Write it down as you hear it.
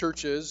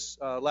churches.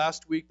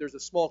 Last week, there's a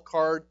small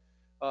card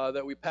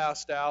that we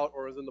passed out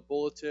or was in the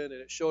bulletin,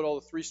 and it showed all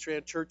the Three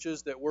Strand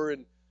churches that we're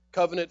in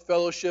covenant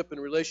fellowship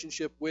and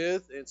relationship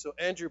with. And so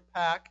Andrew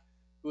Pack,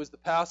 who is the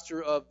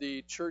pastor of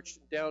the church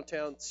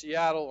downtown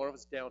Seattle, or if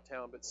it's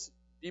downtown, but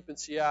deep in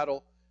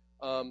Seattle,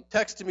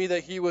 texted me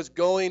that he was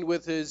going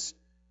with his,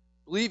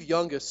 I believe,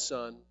 youngest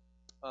son,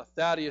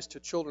 Thaddeus,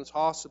 to Children's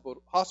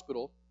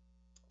Hospital.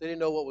 They didn't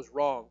know what was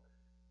wrong.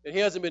 And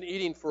he hasn't been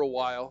eating for a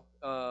while,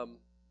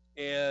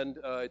 and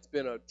it's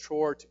been a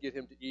chore to get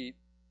him to eat.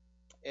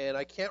 And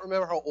I can't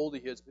remember how old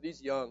he is, but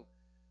he's young,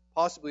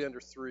 possibly under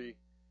 3.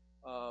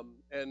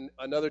 And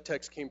another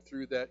text came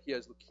through that he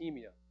has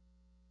leukemia,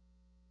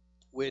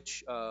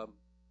 which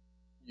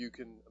you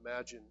can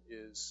imagine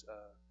is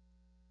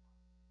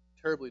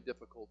terribly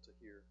difficult to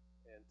hear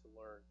and to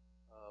learn.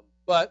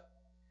 But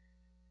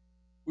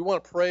we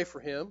want to pray for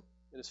him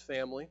and his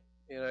family,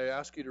 and I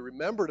ask you to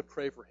remember to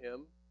pray for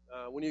him.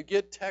 When you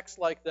get texts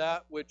like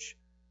that, which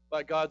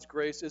by God's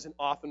grace isn't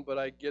often, but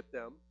I get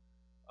them,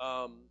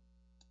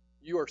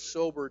 you are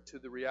sober to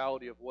the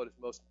reality of what is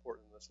most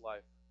important in this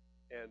life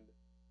and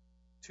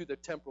to the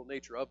temporal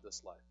nature of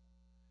this life.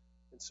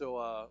 And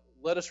so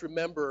let us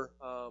remember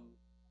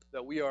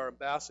that we are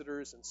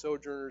ambassadors and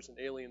sojourners and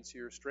aliens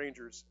here,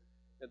 strangers,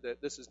 and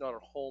that this is not our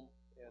home,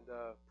 and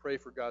pray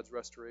for God's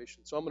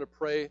restoration. So I'm going to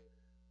pray.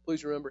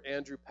 Please remember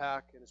Andrew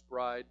Pack and his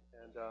bride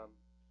and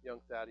young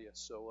Thaddeus.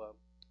 So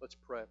let's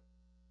pray.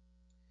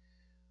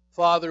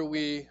 Father,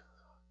 we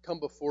come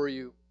before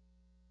you,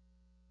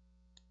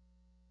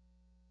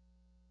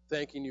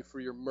 thanking you for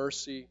your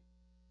mercy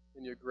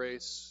and your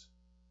grace.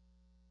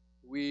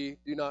 We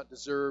do not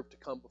deserve to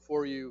come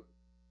before you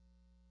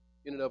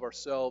in and of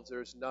ourselves. There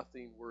is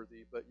nothing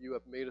worthy, but you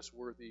have made us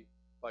worthy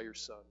by your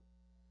Son.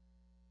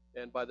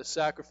 And by the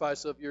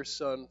sacrifice of your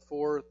Son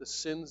for the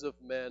sins of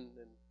men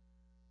and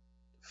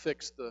to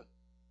fix the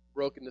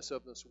brokenness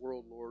of this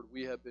world, Lord,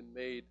 we have been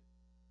made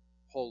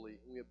holy.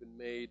 We have been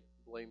made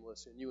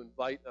blameless. And you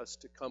invite us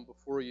to come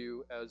before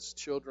you as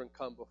children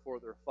come before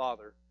their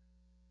Father,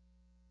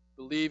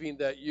 believing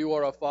that you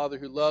are a Father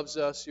who loves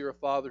us. You're a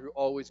Father who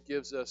always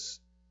gives us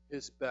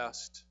his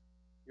best.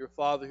 You're a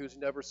Father who's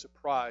never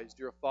surprised.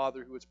 You're a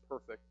Father who is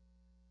perfect.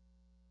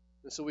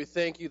 And so we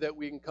thank you that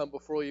we can come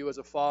before you as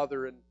a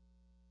Father and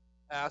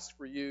ask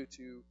for you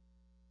to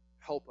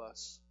help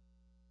us.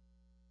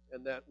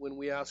 And that when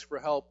we ask for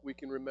help, we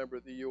can remember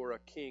that you are a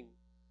King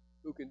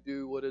who can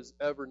do what is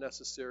ever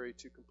necessary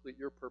to complete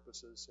your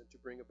purposes and to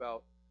bring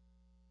about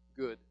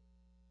good.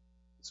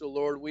 So,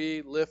 Lord,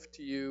 we lift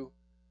to you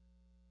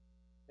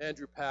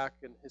Andrew Pack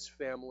and his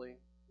family,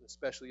 and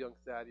especially young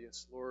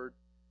Thaddeus. Lord,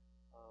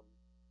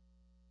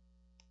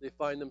 they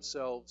find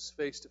themselves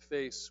face to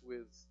face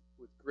with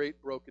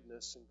great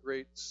brokenness and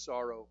great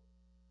sorrow.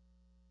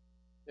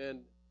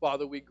 And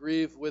Father, we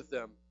grieve with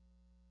them,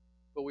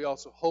 but we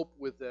also hope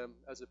with them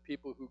as a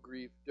people who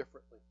grieve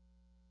differently.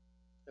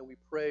 And we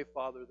pray,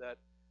 Father, that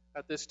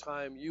at this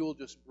time you will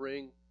just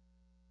bring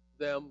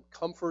them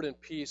comfort and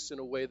peace in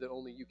a way that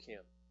only you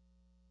can.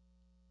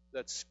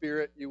 That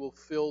Spirit, you will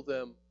fill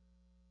them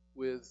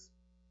with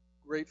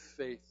great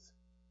faith,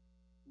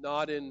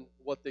 not in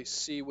what they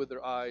see with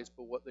their eyes,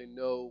 but what they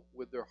know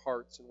with their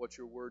hearts and what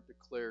your word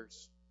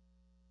declares.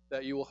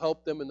 That you will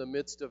help them in the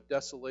midst of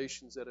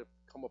desolations that have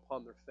come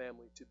upon their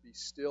family to be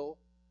still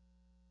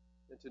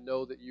and to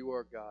know that you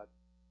are God,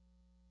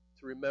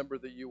 to remember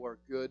that you are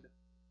good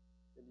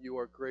and you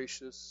are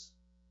gracious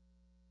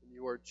and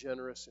you are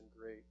generous and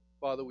great.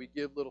 Father, we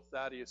give little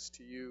Thaddeus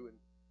to you, and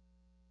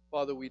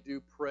Father, we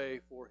do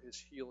pray for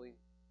his healing.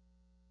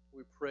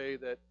 We pray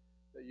that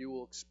you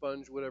will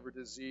expunge whatever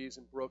disease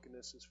and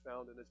brokenness is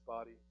found in his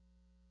body.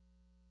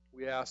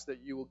 We ask that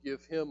you will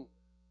give him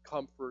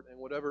comfort and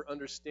whatever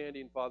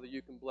understanding, Father,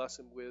 you can bless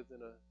him with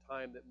in a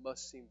time that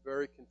must seem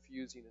very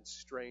confusing and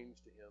strange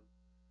to him.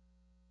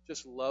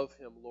 Just love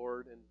him,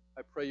 Lord, and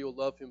I pray you'll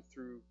love him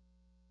through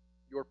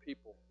your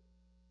people,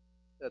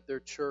 that their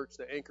church,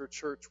 the Anchor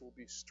Church, will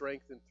be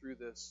strengthened through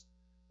this,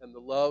 and the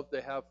love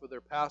they have for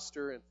their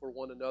pastor and for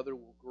one another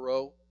will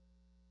grow,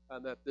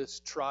 and that this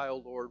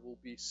trial, Lord, will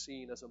be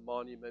seen as a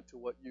monument to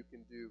what you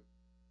can do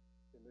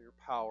in your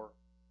power,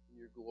 in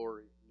your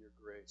glory, in your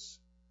grace.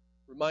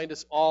 Remind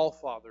us all,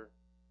 Father,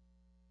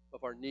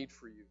 of our need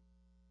for you.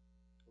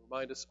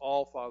 Remind us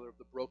all, Father, of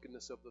the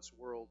brokenness of this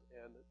world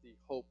and the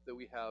hope that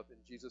we have in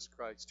Jesus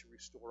Christ to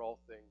restore all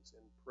things,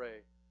 and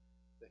pray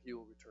that he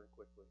will return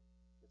quickly.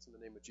 It's in the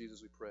name of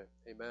Jesus we pray.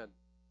 Amen.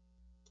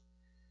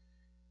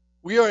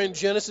 We are in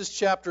Genesis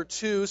chapter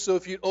 2, so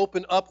if you'd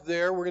open up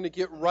there, we're going to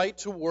get right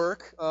to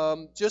work.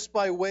 Just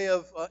by way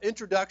of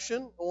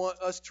introduction, I want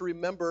us to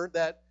remember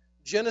that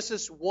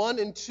Genesis 1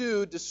 and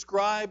 2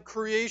 describe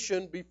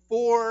creation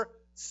before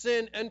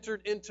sin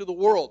entered into the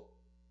world.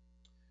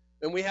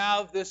 And we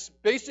have this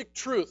basic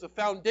truth, a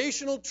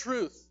foundational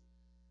truth,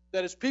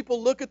 that as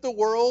people look at the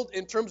world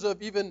in terms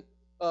of even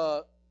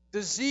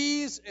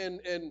disease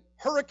and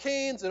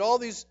hurricanes and all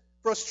these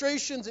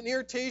frustrations and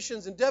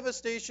irritations and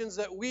devastations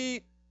that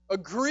we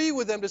agree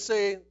with them to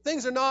say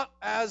things are not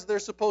as they're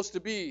supposed to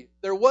be.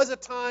 There was a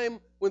time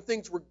when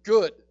things were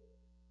good,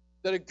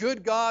 that a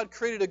good God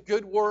created a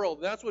good world.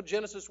 That's what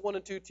Genesis 1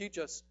 and 2 teach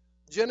us.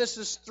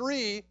 Genesis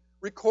 3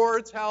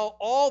 records how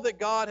all that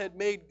God had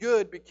made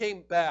good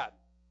became bad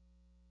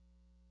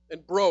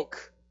and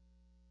broke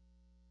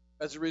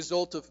as a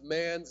result of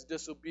man's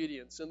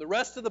disobedience. And the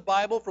rest of the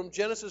Bible, from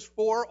Genesis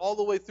 4 all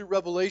the way through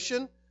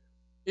Revelation,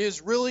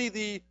 is really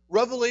the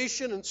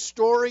revelation and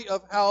story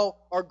of how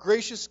our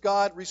gracious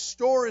God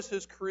restores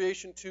His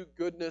creation to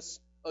goodness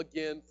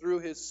again through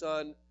His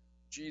Son,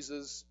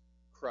 Jesus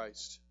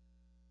Christ.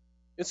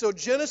 And so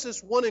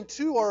Genesis 1 and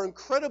 2 are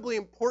incredibly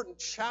important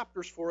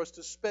chapters for us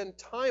to spend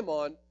time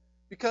on,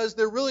 because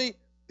they're really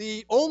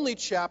the only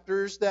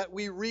chapters that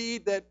we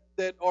read that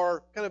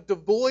are kind of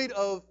devoid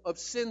of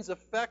sin's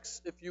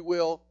effects, if you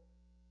will.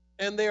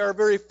 And they are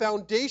very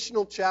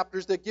foundational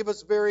chapters that give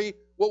us very,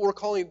 what we're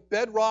calling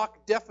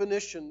bedrock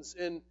definitions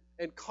and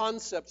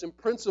concepts and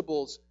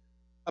principles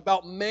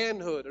about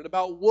manhood and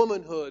about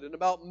womanhood and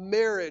about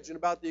marriage and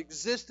about the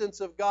existence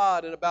of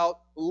God and about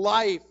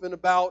life and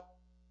about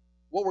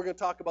what we're going to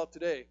talk about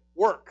today,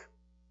 work.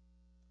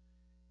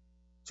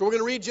 So we're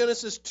going to read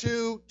Genesis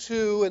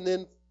 2, and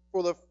then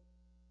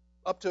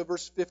up to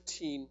verse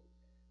 15,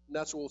 and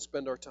that's where we'll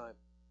spend our time.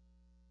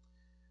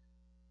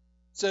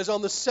 It says,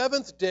 on the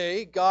seventh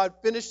day, God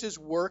finished His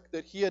work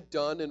that He had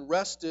done and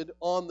rested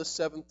on the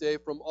seventh day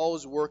from all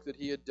His work that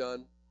He had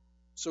done.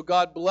 So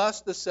God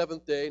blessed the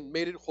seventh day and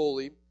made it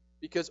holy,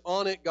 because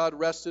on it God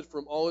rested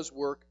from all His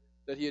work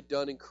that He had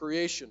done in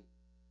creation.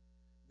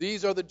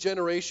 These are the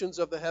generations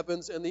of the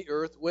heavens and the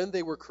earth when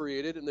they were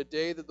created, in the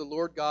day that the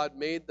Lord God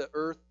made the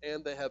earth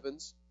and the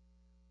heavens,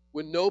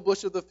 when no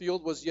bush of the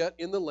field was yet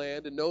in the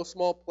land, and no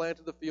small plant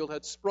of the field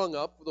had sprung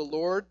up, for the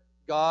Lord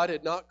God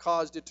had not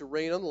caused it to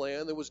rain on the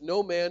land. There was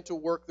no man to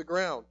work the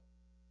ground.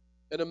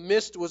 And a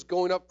mist was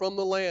going up from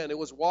the land, and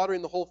was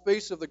watering the whole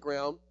face of the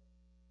ground.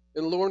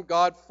 And the Lord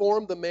God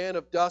formed the man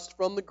of dust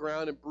from the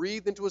ground, and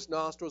breathed into his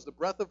nostrils the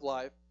breath of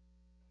life.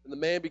 And the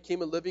man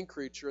became a living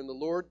creature. And the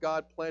Lord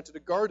God planted a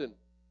garden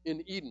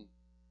in Eden,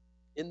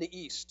 in the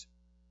east.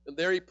 And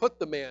there He put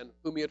the man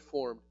whom He had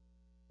formed.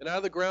 And out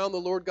of the ground the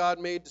Lord God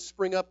made to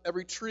spring up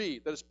every tree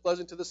that is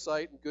pleasant to the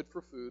sight and good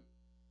for food.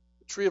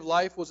 The tree of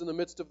life was in the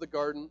midst of the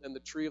garden, and the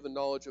tree of the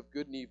knowledge of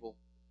good and evil.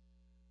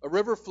 A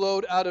river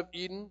flowed out of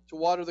Eden to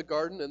water the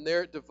garden, and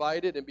there it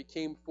divided and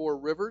became 4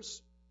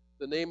 rivers.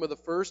 The name of the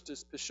first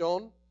is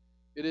Pishon.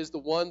 It is the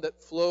one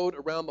that flowed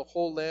around the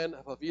whole land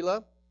of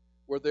Havilah,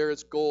 where there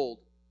is gold.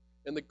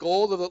 And the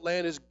gold of the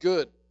land is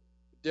good.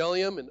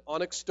 Bdellium and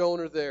onyx stone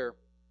are there.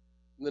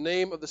 And the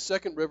name of the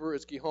second river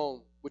is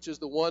Gihon, which is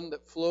the one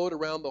that flowed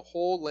around the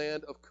whole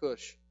land of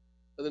Cush.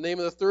 And the name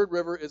of the third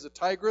river is the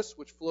Tigris,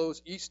 which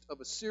flows east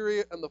of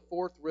Assyria, and the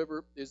fourth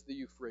river is the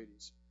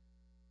Euphrates.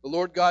 The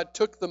Lord God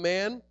took the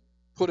man,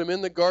 put him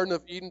in the Garden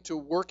of Eden to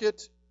work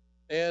it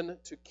and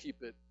to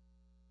keep it.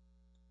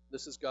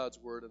 This is God's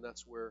word, and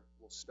that's where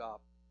we'll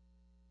stop.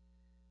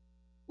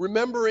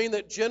 Remembering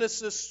that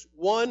Genesis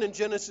 1 and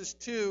Genesis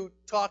 2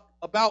 talk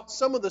about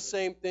some of the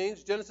same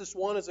things. Genesis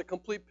 1 is a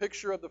complete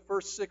picture of the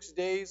first 6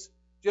 days.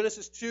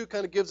 Genesis 2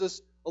 kind of gives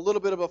us a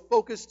little bit of a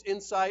focused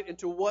insight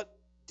into what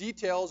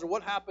details or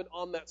what happened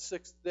on that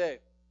 6th day.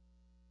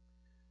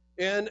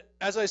 And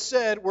as I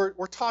said,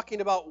 we're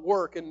talking about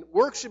work. And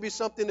work should be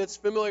something that's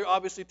familiar,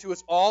 obviously, to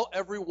us all,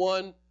 every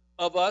one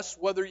of us,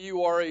 whether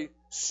you are a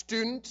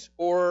student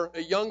or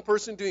a young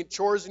person doing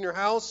chores in your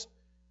house,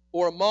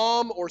 or a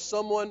mom or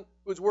someone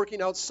who's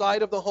working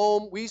outside of the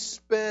home. We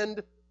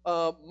spend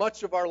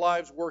much of our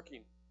lives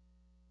working.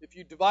 If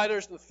you divide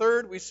us in a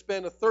third, we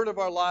spend a third of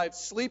our lives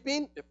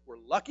sleeping, if we're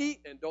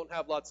lucky and don't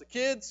have lots of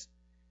kids.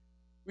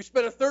 We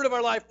spend a third of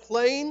our life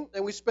playing,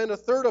 and we spend a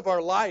third of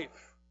our life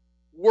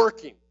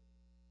working.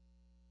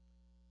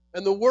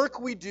 And the work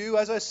we do,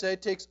 as I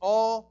said, takes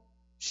all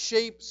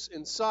shapes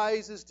and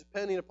sizes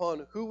depending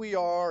upon who we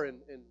are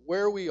and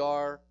where we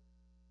are.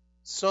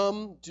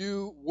 Some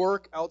do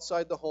work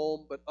outside the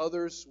home, but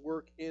others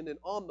work in and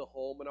on the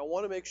home. And I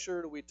want to make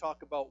sure that we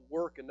talk about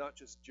work and not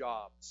just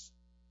jobs.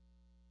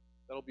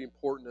 That'll be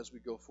important as we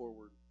go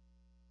forward.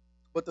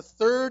 But the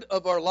third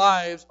of our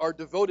lives are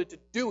devoted to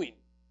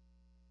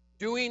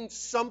doing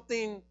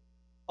something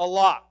a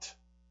lot.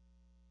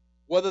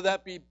 Whether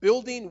that be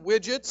building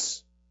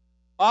widgets,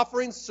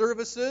 offering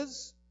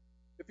services.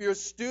 If you're a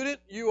student,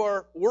 you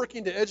are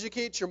working to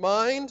educate your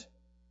mind,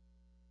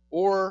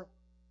 or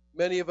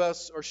many of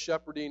us are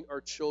shepherding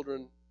our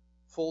children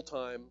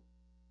full-time,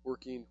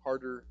 working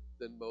harder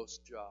than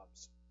most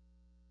jobs.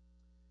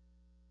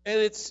 And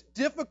it's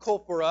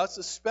difficult for us,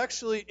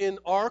 especially in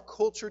our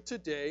culture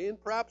today,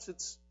 and perhaps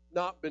it's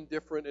not been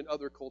different in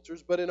other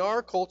cultures, but in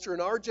our culture,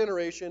 in our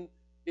generation,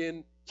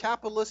 in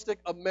capitalistic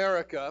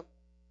America,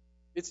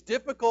 it's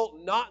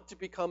difficult not to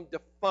become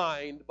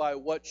defined by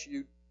what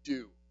you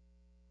do.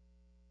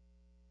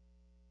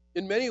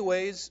 In many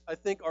ways, I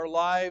think our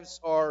lives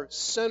are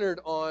centered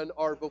on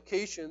our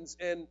vocations,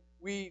 and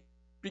we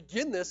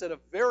begin this at a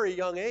very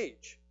young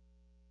age.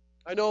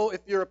 I know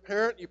if you're a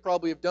parent, you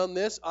probably have done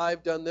this.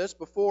 I've done this.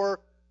 Before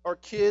our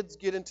kids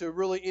get into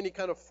really any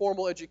kind of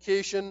formal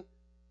education,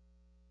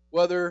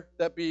 whether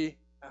that be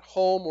at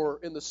home or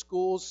in the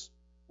schools,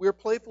 we're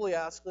playfully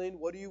asking,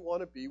 what do you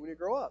want to be when you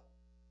grow up?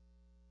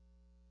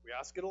 We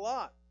ask it a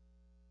lot.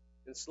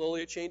 And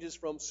slowly it changes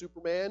from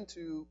Superman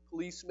to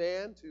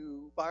policeman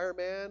to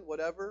fireman,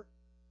 whatever.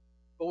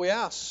 But we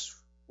ask,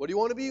 what do you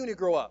want to be when you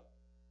grow up?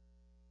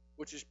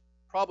 Which is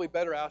probably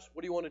better asked,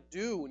 what do you want to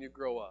do when you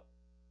grow up?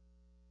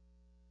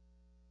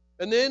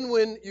 And then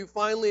when you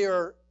finally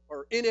are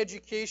in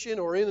education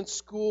or in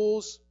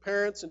schools,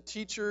 parents and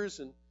teachers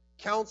and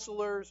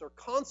counselors are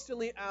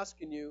constantly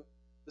asking you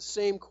the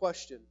same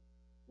question.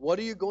 What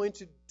are you going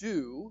to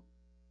do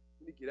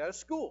when you get out of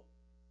school?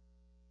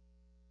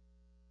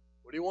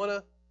 What do you want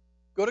to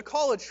go to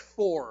college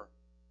for?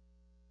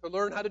 To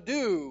learn how to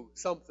do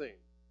something.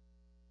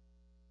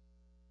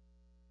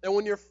 And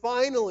when you're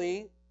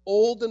finally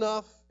old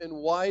enough and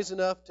wise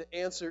enough to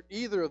answer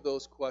either of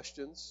those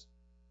questions,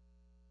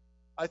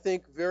 I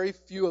think very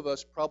few of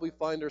us probably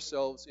find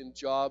ourselves in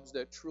jobs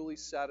that truly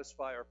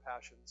satisfy our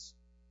passions.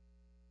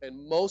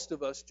 And most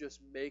of us just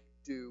make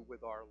do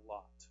with our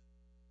lot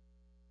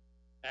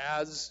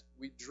as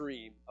we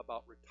dream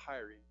about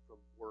retiring from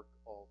work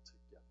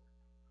altogether.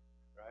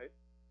 Right?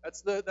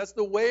 That's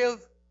the way of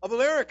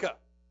America.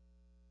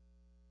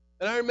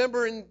 And I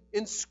remember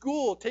in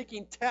school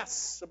taking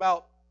tests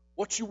about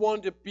what you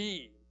wanted to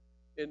be.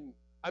 And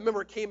I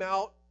remember it came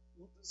out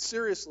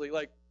seriously,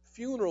 like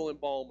funeral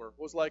embalmer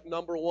was like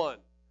number one.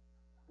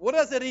 What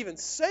does that even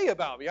say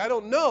about me? I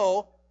don't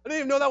know. I didn't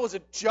even know that was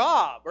a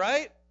job,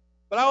 right?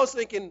 But I was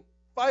thinking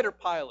fighter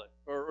pilot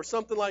or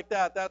something like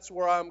that. That's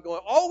where I'm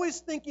going. Always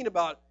thinking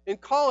about it. In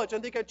college, I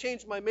think I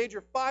changed my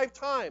major 5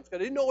 times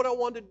because I didn't know what I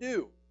wanted to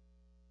do.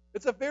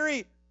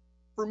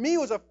 For me, it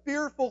was a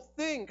fearful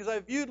thing because I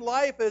viewed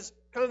life as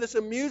kind of this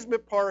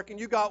amusement park and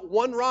you got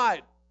one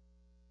ride.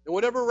 And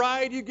whatever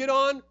ride you get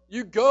on,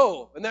 you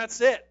go, and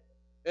that's it.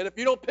 And if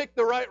you don't pick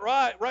the right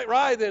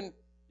ride, then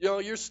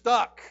you're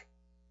stuck.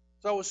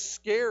 So I was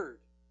scared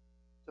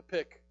to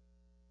pick.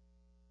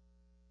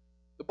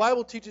 The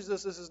Bible teaches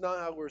us this is not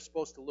how we're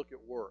supposed to look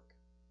at work.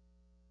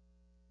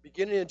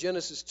 Beginning in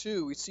Genesis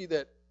 2, we see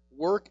that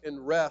work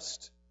and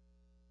rest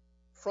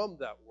from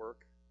that work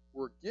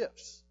were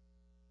gifts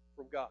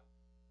from God.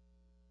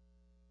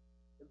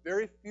 And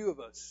very few of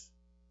us,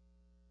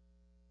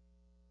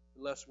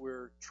 unless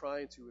we're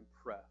trying to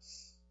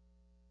impress,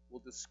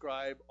 will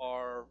describe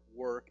our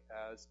work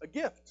as a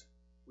gift.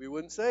 We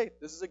wouldn't say,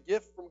 this is a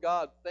gift from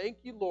God. Thank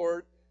you,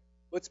 Lord.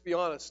 Let's be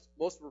honest,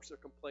 most of us are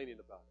complaining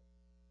about it.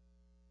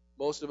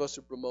 Most of us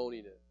are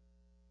bemoaning it.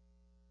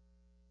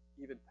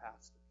 Even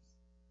pastors.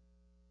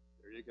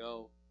 There you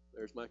go.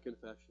 There's my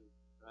confession,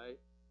 right?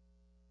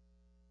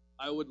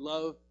 I would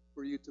love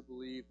for you to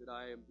believe that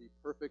I am the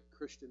perfect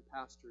Christian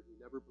pastor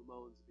who never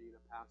bemoans being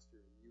a pastor,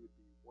 and you would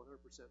be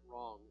 100%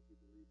 wrong if you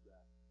believe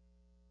that.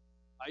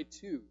 I,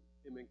 too,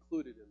 am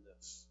included in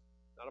this,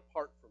 not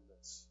apart from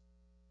this.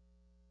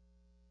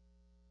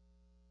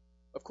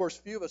 Of course,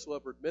 few of us will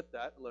ever admit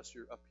that unless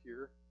you're up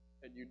here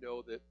and you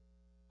know that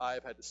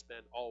I've had to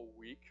spend all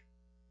week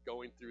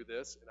going through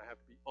this, and I have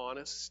to be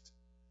honest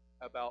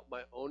about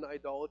my own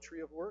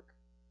idolatry of work.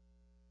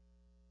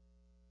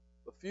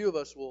 But few of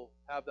us will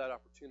have that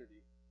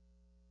opportunity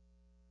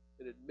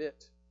and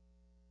admit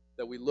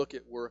that we look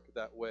at work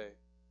that way.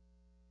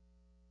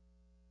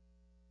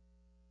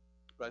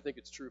 But I think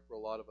it's true for a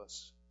lot of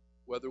us,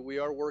 whether we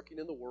are working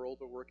in the world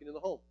or working in the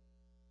home.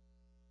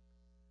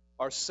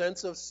 Our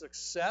sense of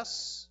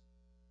success,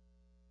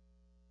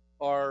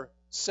 our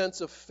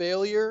sense of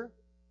failure,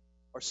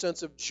 our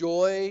sense of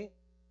joy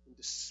and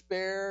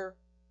despair,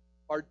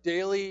 our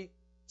daily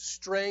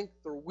strength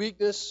or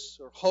weakness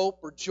or hope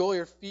or joy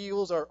or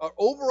feels, our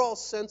overall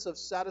sense of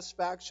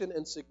satisfaction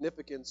and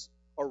significance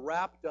are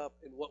wrapped up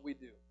in what we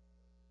do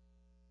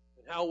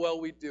and how well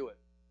we do it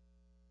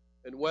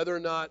and whether or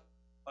not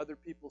other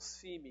people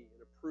see me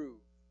and approve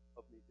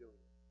of me doing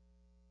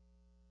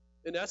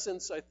it. In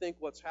essence, I think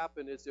what's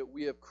happened is that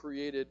we have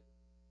created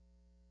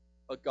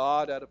a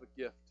God out of a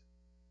gift.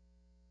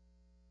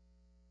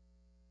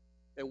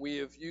 And we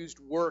have used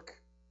work,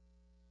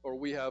 or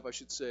we have, I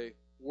should say,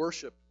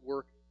 worshiped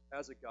work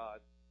as a God.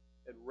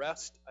 And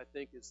rest, I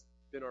think, has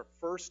been our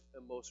first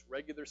and most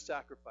regular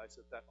sacrifice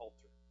at that altar.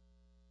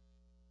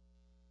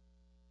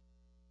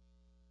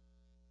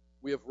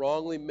 We have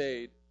wrongly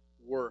made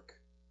work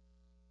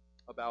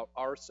about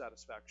our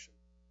satisfaction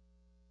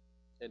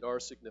and our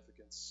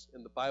significance.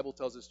 And the Bible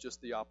tells us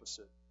just the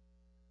opposite.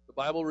 The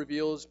Bible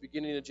reveals,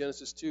 beginning in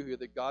Genesis 2 here,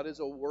 that God is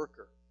a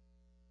worker.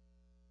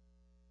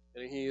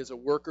 And He is a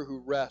worker who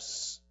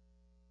rests.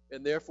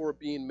 And therefore,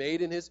 being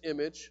made in His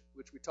image,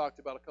 which we talked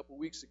about a couple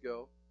weeks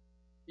ago,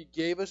 He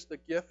gave us the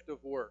gift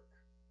of work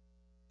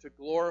to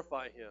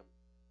glorify Him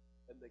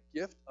and the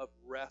gift of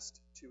rest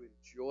to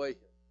enjoy Him.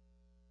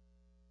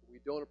 We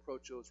don't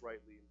approach those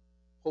rightly, and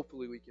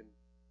hopefully we can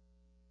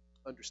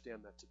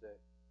understand that today.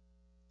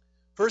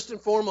 First and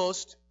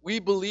foremost, we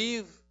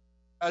believe,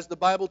 as the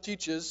Bible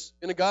teaches,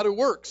 in a God who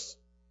works.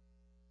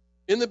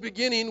 In the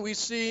beginning, we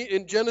see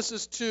in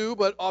Genesis 2,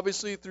 but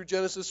obviously through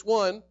Genesis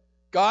 1,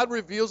 God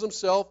reveals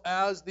himself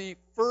as the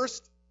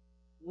first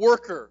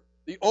worker,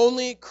 the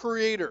only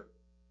creator.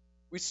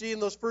 We see in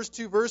those first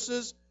two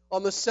verses,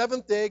 on the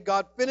seventh day,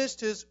 God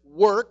finished his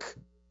work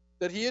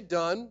that he had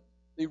done.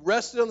 He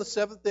rested on the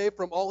seventh day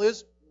from all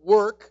his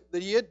work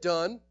that he had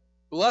done,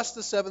 blessed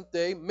the seventh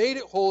day, made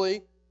it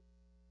holy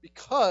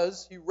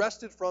because he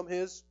rested from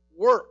his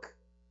work.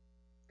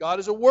 God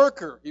is a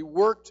worker. He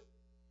worked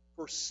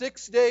for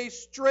 6 days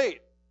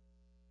straight.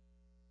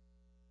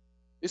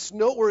 It's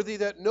noteworthy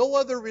that no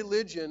other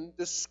religion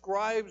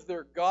describes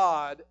their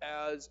God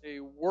as a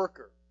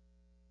worker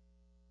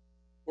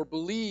or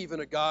believe in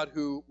a God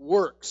who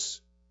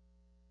works.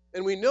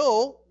 And we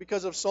know,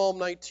 because of Psalm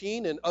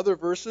 19 and other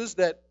verses,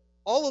 that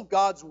all of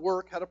God's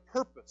work had a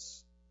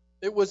purpose.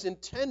 It was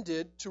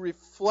intended to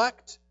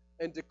reflect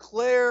and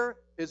declare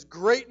his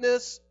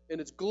greatness and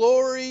his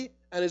glory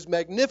and his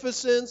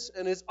magnificence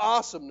and his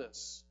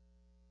awesomeness.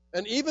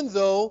 And even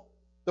though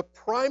the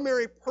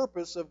primary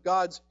purpose of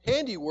God's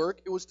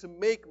handiwork, it was to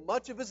make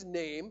much of his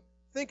name,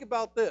 think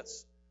about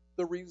this.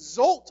 The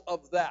result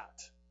of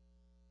that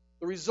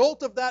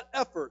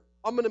effort,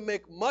 I'm going to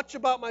make much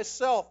about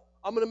myself,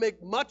 I'm going to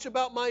make much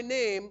about my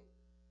name,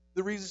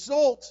 the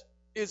result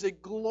is a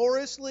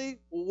gloriously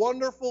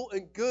wonderful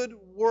and good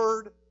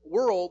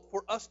world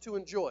for us to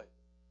enjoy.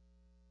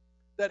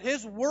 That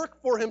his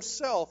work for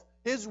himself,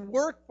 his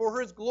work for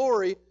his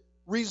glory,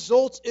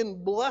 results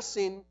in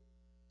blessing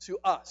to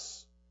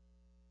us.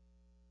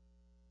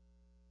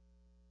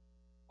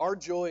 Our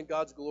joy and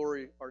God's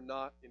glory are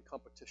not in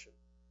competition.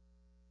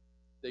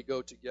 They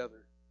go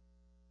together.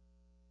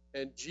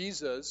 And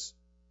Jesus,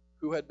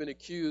 who had been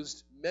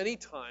accused many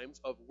times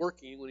of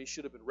working when he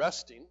should have been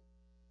resting,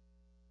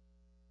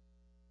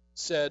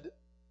 said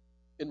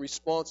in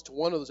response to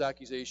one of those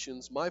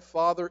accusations, "My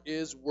Father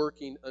is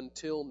working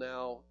until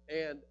now,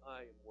 and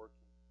I am working."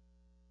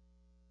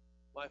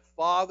 My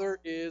Father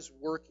is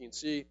working.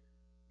 See,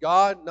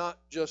 God not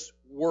just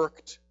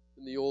worked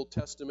in the Old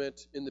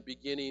Testament in the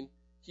beginning.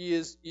 He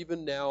is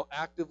even now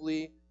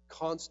actively,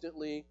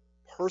 constantly,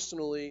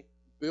 personally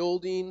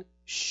building,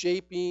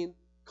 shaping,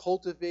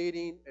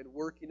 cultivating, and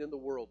working in the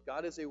world.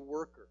 God is a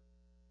worker.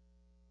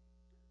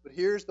 But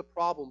here's the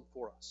problem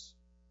for us.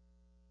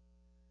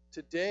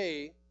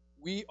 Today,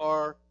 we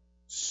are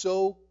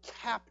so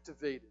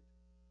captivated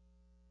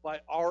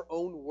by our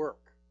own work,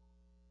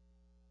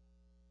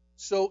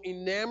 so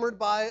enamored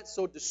by it,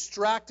 so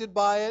distracted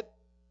by it.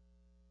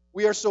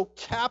 We are so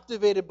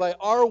captivated by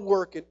our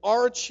work and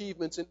our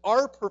achievements and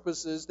our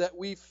purposes that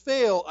we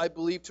fail, I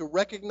believe, to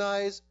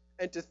recognize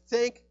and to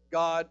thank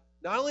God,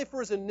 not only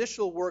for his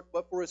initial work,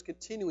 but for his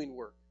continuing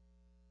work.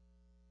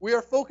 We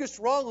are focused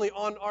wrongly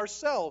on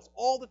ourselves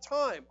all the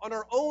time, on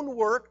our own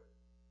work,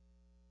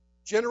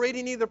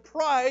 generating either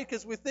pride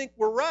because we think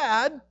we're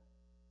rad,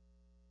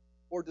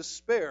 or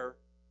despair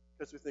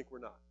because we think we're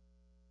not.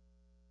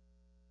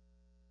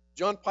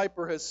 John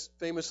Piper has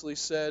famously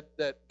said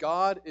that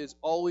God is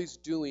always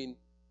doing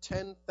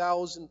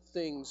 10,000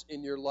 things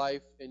in your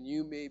life, and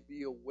you may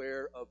be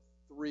aware of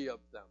 3 of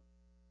them.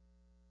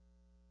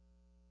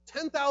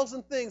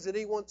 10,000 things at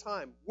any one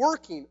time,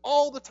 working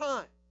all the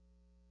time.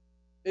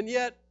 And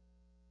yet,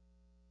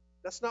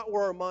 that's not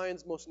where our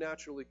minds most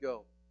naturally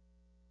go.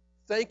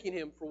 Thanking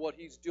him for what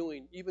he's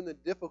doing, even the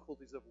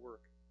difficulties of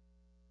work.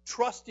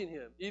 Trusting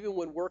him, even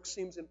when work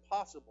seems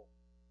impossible.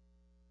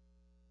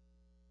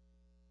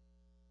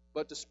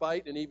 But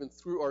despite and even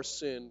through our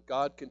sin,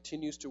 God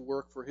continues to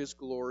work for his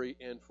glory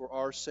and for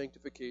our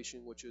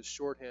sanctification, which is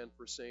shorthand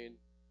for saying,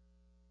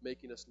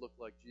 making us look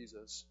like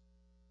Jesus,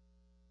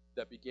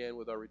 that began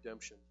with our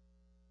redemption.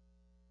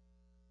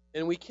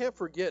 And we can't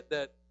forget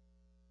that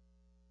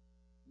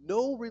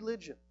no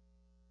religion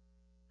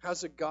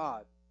has a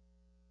God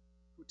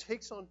who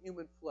takes on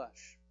human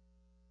flesh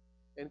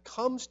and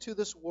comes to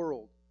this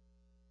world.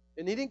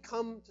 And he didn't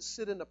come to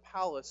sit in a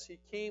palace. He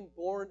came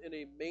born in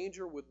a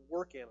manger with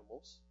work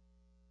animals.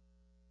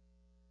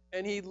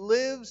 And he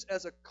lives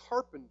as a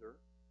carpenter,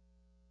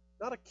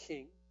 not a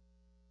king,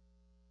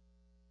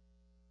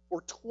 for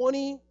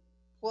 20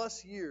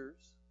 plus years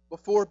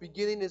before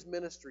beginning his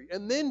ministry.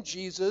 And then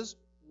Jesus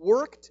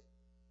worked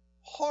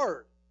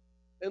hard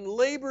and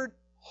labored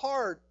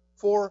hard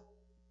for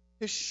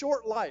his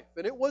short life.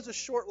 And it was a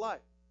short life.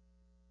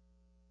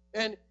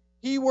 And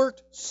he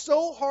worked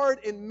so hard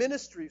in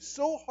ministry,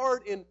 so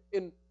hard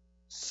in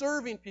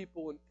serving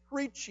people and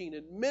preaching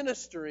and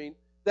ministering,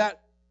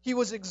 that he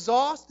was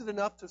exhausted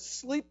enough to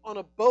sleep on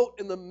a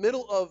boat in the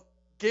middle of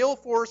gale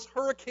force,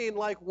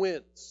 hurricane-like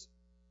winds.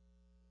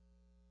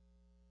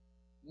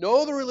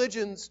 No other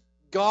religion's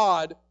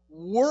God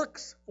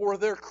works for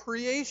their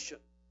creation,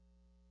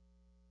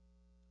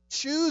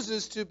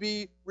 chooses to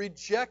be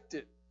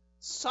rejected,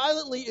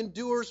 silently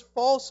endures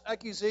false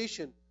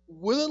accusation,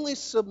 willingly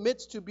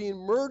submits to being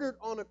murdered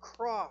on a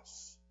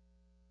cross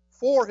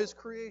for his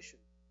creation.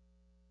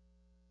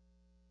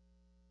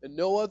 And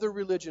no other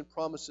religion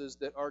promises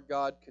that our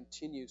God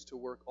continues to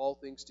work all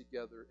things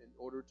together in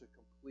order to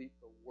complete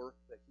the work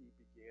that he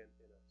began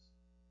in us.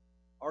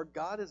 Our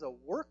God is a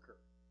worker.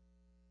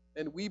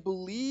 And we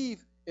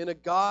believe in a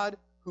God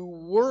who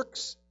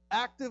works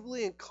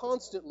actively and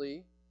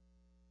constantly.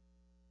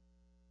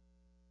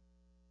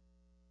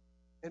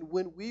 And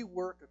when we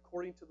work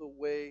according to the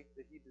way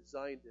that He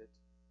designed it,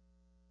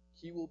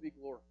 He will be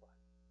glorified,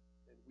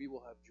 and we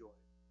will have joy.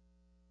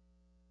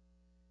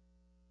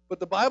 But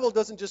the Bible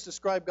doesn't just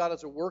describe God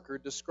as a worker,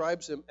 it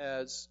describes Him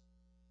as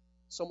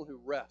someone who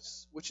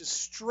rests, which is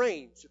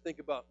strange to think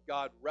about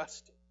God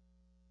resting.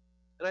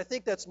 And I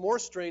think that's more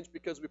strange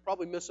because we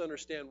probably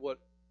misunderstand what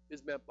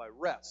is meant by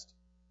rest.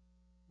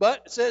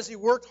 But it says He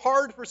worked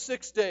hard for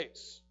 6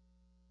 days.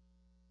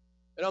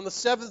 And on the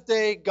seventh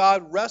day,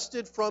 God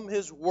rested from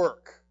His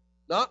work.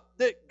 Not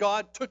that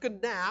God took a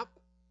nap,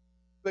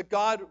 but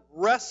God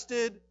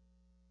rested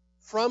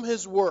from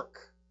His work.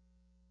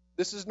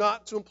 This is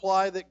not to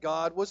imply that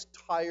God was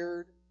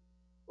tired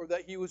or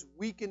that He was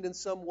weakened in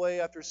some way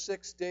after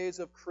 6 days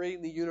of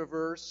creating the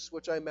universe,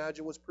 which I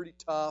imagine was pretty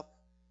tough.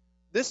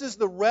 This is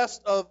the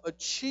rest of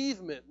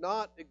achievement,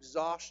 not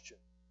exhaustion.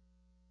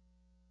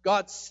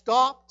 God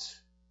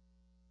stopped,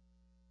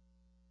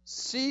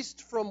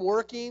 ceased from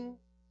working,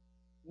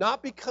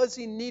 not because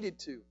He needed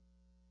to,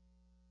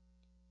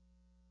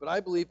 but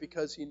I believe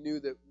because He knew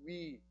that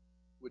we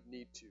would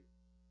need to.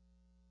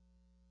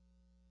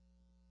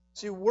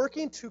 See,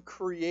 working to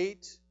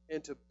create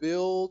and to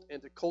build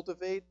and to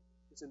cultivate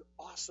is an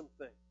awesome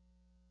thing.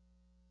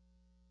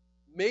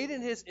 Made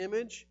in His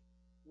image,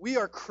 we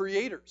are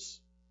creators.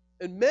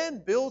 And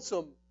men build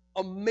some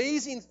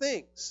amazing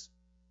things.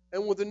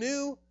 And with the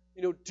new,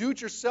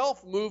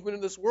 do-it-yourself movement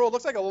in this world, it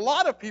looks like a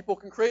lot of people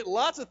can create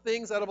lots of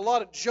things out of a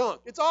lot of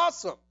junk. It's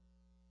awesome.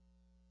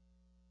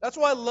 That's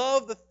why I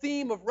love the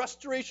theme of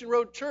Restoration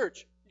Road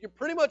Church. You can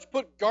pretty much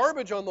put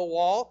garbage on the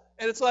wall,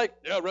 and it's like,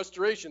 yeah,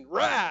 restoration,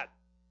 rad.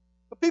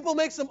 But people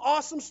make some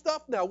awesome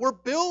stuff now. We're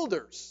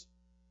builders.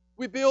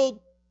 We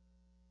build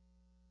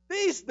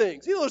these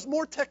things. There's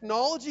more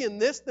technology in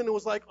this than it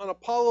was like on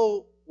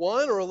Apollo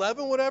 1 or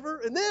 11, whatever,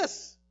 in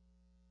this.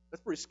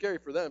 That's pretty scary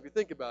for them if you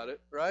think about it,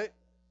 right?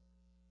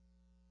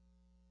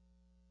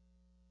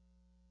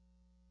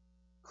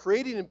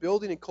 Creating and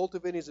building and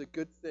cultivating is a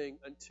good thing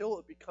until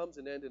it becomes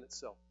an end in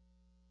itself.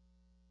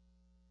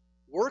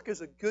 Work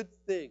is a good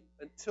thing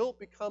until it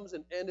becomes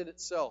an end in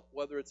itself,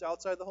 whether it's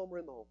outside the home or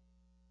in the home.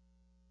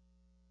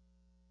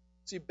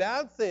 See,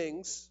 bad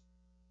things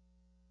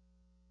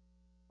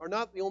are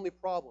not the only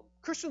problem.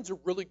 Christians are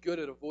really good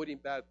at avoiding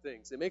bad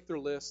things. They make their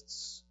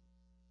lists.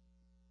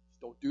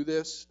 Don't do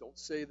this, don't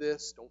say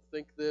this, don't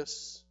think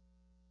this.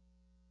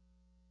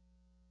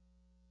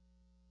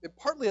 And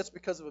partly that's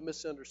because of a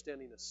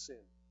misunderstanding of sin.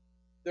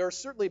 There are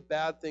certainly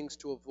bad things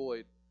to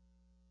avoid,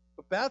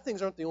 but bad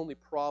things aren't the only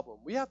problem.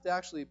 We have to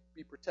actually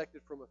be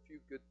protected from a few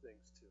good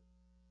things too.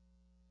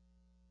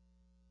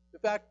 In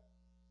fact,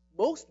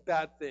 most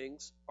bad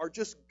things are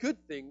just good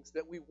things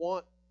that we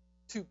want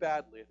too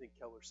badly, I think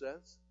Keller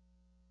says.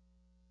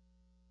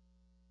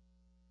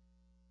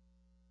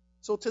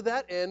 So to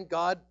that end,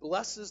 God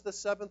blesses the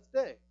seventh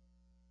day.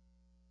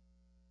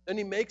 And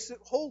He makes it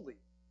holy.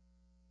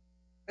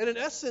 And in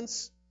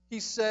essence, He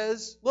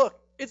says, look,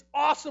 it's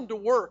awesome to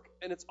work,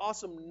 and it's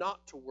awesome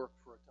not to work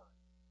for a time.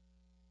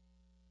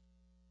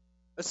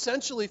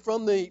 Essentially,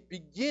 from the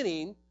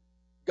beginning,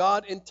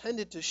 God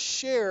intended to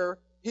share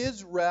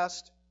His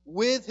rest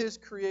with His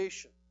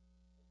creation.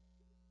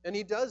 And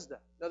He does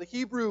that. Now, the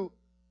Hebrew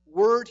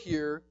word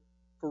here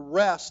for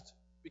rest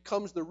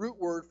becomes the root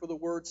word for the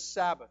word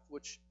Sabbath,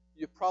 which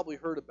you've probably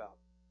heard about.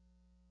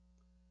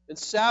 And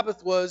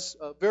Sabbath was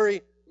a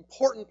very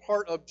important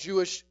part of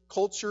Jewish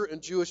culture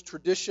and Jewish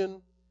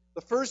tradition.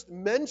 The first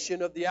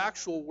mention of the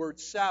actual word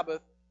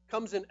Sabbath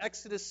comes in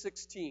Exodus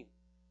 16.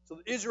 So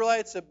the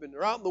Israelites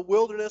they're out in the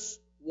wilderness,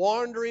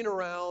 wandering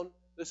around.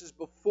 This is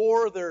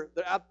before they're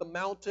at the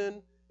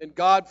mountain, and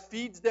God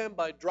feeds them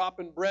by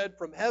dropping bread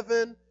from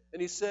heaven.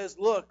 And He says,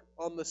 look,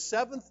 on the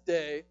seventh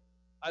day,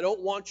 I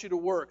don't want you to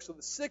work. So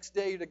the sixth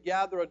day, you're to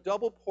gather a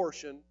double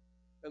portion,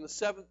 and the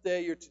seventh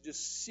day, you're to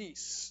just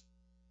cease.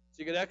 So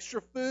you get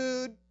extra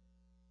food.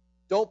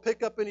 Don't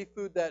pick up any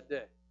food that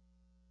day.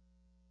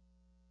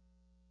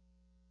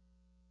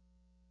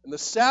 And the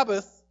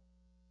Sabbath,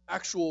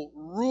 actual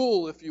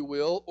rule, if you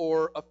will,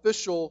 or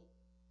official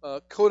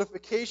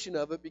codification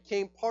of it,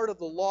 became part of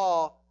the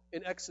law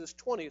in Exodus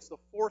 20. It's the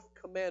fourth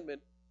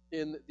commandment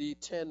in the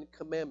Ten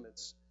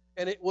Commandments.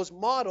 And it was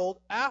modeled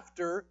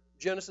after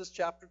Genesis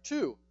chapter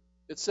 2.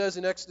 It says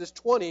in Exodus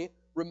 20,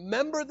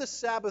 remember the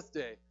Sabbath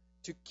day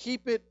to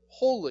keep it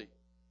holy.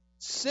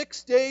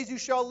 6 days you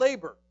shall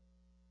labor.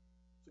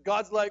 So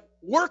God's like,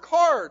 work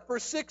hard for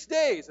 6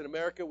 days. In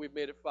America, we've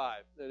made it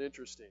 5. Isn't that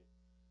interesting?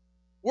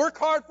 Work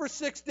hard for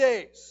 6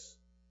 days.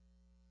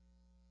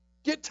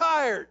 Get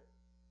tired.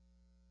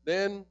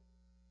 Then,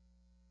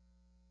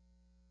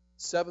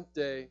 seventh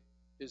day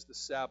is the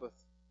Sabbath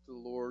to the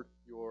Lord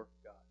your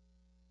God.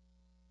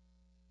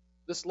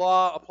 This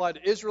law applied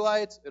to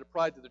Israelites. It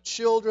applied to their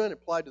children. It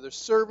applied to their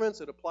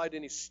servants. It applied to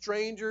any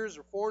strangers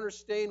or foreigners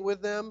staying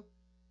with them.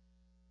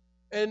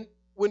 And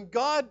when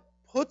God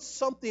puts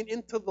something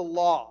into the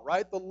law,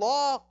 right? The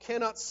law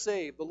cannot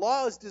save. The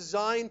law is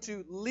designed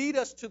to lead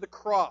us to the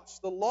cross.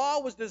 The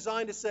law was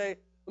designed to say,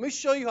 let me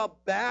show you how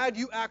bad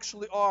you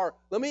actually are.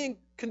 Let me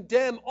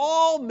condemn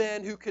all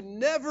men who can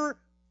never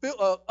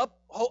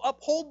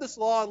uphold this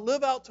law and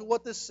live out to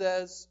what this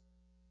says.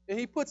 And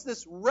he puts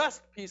this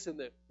rest piece in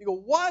there. You go,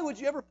 why would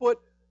you ever put,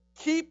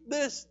 keep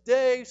this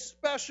day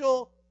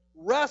special,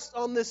 rest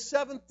on this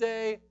seventh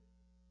day?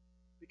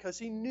 Because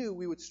he knew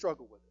we would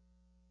struggle with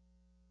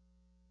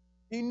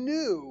it. He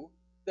knew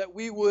that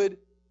we would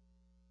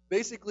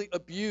basically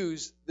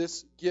abuse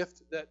this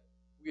gift that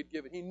we had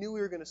given. He knew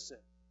we were going to sin.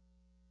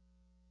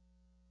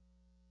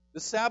 The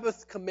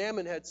Sabbath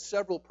commandment had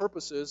several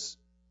purposes.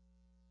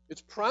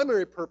 Its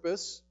primary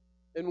purpose,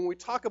 and when we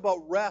talk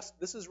about rest,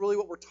 this is really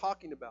what we're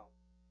talking about,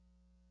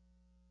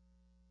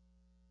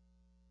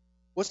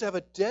 was to have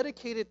a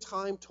dedicated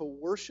time to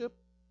worship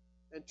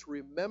and to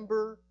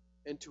remember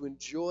and to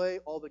enjoy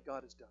all that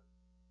God has done.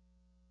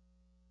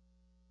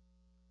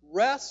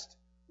 Rest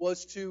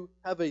was to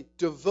have a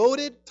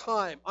devoted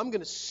time. I'm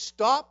going to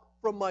stop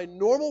from my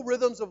normal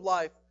rhythms of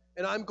life,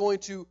 and I'm going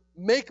to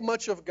make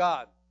much of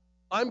God.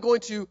 I'm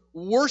going to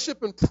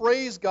worship and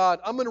praise God.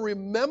 I'm going to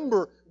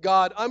remember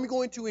God. I'm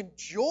going to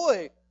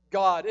enjoy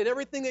God and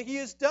everything that He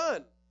has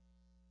done.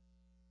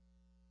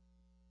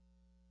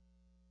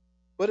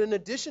 But in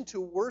addition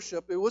to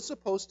worship, it was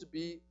supposed to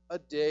be a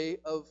day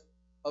of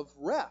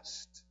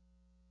rest.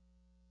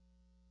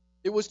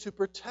 It was to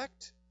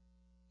protect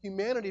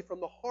humanity from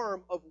the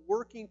harm of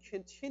working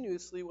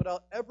continuously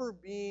without ever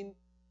being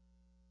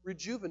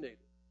rejuvenated.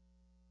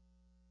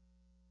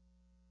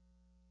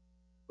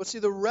 But see,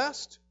 the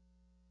rest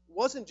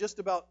wasn't just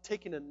about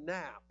taking a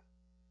nap,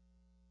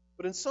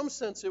 but in some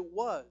sense it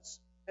was.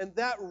 And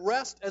that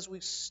rest, as we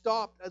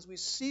stopped, as we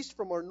ceased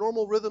from our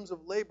normal rhythms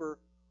of labor,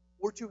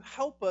 were to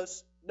help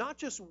us not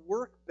just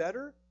work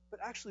better, but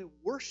actually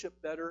worship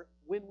better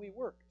when we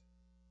worked.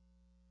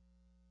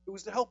 It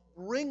was to help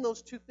bring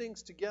those two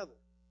things together.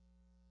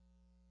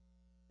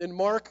 In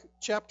Mark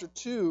chapter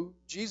 2,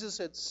 Jesus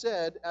had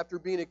said, after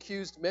being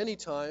accused many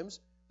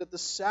times, that the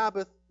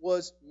Sabbath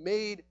was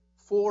made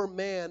for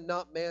man,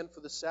 not man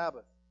for the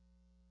Sabbath.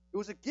 It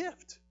was a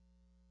gift.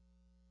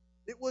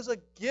 It was a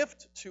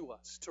gift to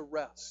us to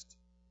rest,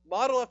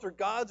 modeled after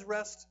God's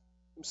rest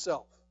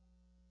Himself.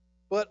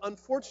 But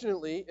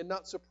unfortunately, and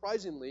not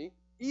surprisingly,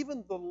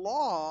 even the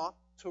law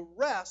to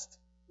rest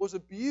was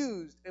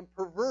abused and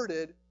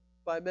perverted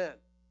by men.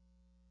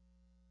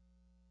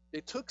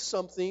 They took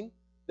something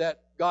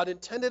that God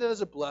intended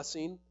as a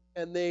blessing,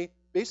 and they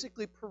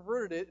basically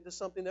perverted it into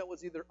something that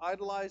was either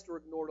idolized or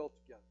ignored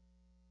altogether.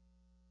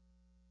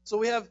 So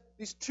we have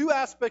these two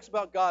aspects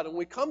about God, and when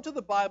we come to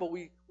the Bible,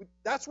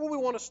 that's where we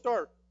want to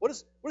start. What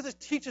does it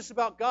teach us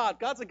about God?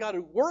 God's a God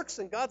who works,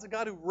 and God's a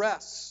God who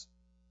rests.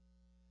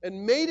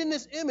 And made in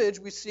His image,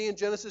 we see in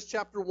Genesis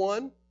chapter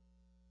 1,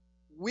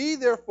 we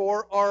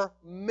therefore are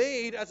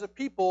made as a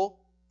people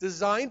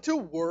designed to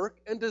work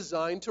and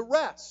designed to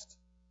rest.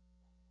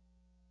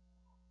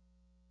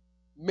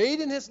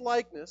 Made in His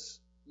likeness,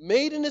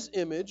 made in His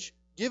image,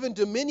 given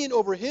dominion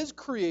over His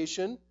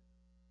creation,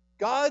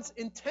 God's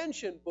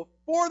intention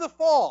before the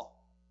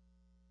fall.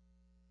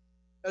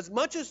 As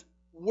much as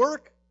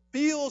work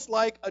feels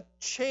like a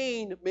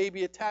chain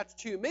maybe attached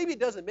to you, maybe it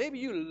doesn't. Maybe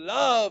you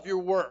love your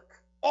work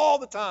all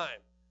the time.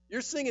 You're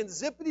singing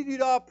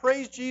zippity-doo-dah,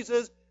 praise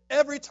Jesus,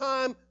 every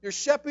time you're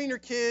shepherding your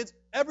kids,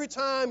 every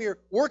time you're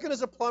working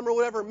as a plumber or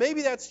whatever.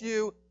 Maybe that's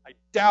you. I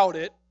doubt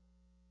it,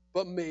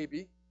 but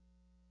maybe.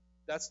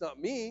 That's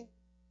not me.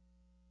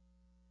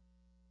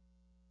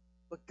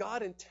 But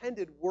God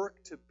intended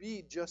work to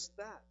be just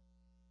that.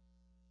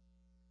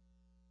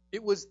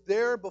 It was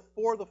there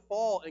before the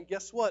fall, and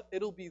guess what?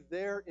 It'll be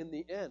there in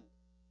the end.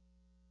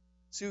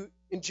 So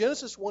in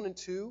Genesis 1 and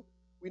 2,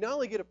 we not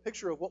only get a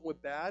picture of what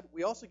went bad,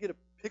 we also get a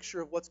picture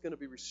of what's going to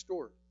be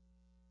restored.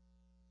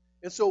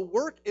 And so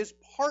work is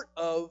part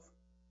of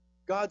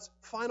God's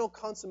final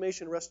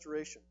consummation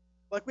restoration.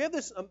 Like we have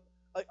this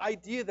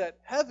idea that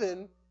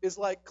heaven is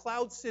like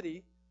Cloud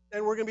City,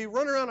 and we're going to be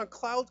running around on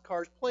cloud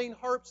cars playing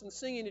harps and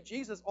singing to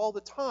Jesus all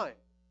the time.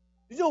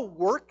 Did you know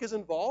work is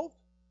involved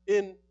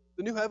in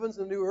the new heavens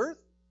and the new earth?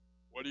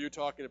 What are you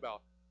talking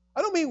about?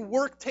 I don't mean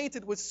work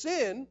tainted with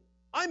sin.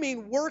 I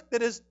mean work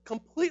that is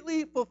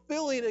completely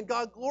fulfilling and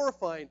God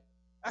glorifying,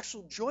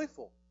 actual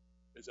joyful.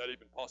 Is that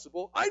even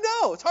possible? I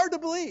know, it's hard to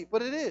believe,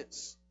 but it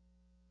is.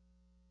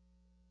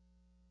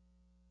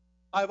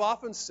 I've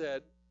often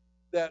said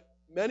that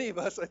many of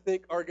us, I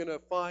think, are going to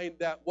find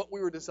that what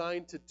we were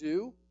designed to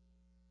do,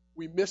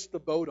 we missed the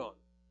boat on,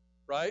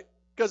 right?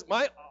 Because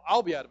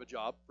I'll be out of a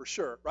job for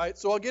sure, right?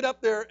 So I'll get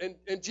up there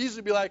and Jesus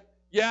will be like,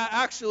 yeah,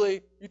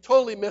 actually, you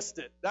totally missed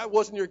it. That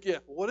wasn't your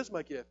gift. Well, what is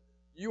my gift?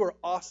 You are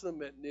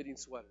awesome at knitting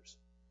sweaters.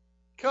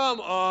 Come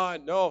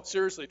on. No,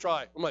 seriously,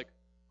 try. I'm like,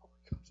 oh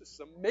my gosh, this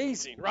is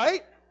amazing,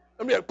 right?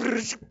 I'm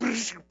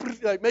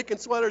like making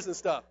sweaters and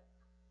stuff.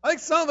 I think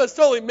some of us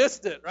totally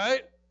missed it,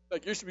 right?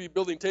 Like, you should be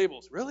building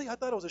tables. Really? I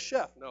thought I was a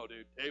chef. No,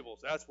 dude, tables,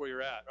 that's where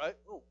you're at, right?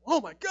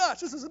 Oh my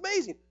gosh, this is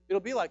amazing. It'll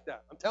be like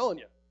that, I'm telling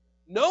you.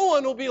 No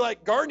one will be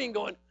like gardening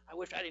going, I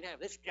wish I didn't have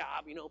this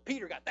job.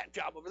 Peter got that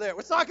job over there.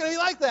 It's not going to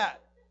be like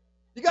that.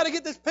 You got to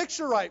get this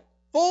picture right.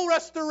 Full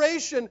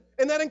restoration,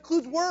 and that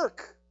includes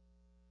work.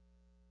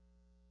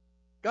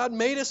 God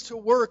made us to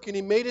work, and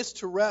He made us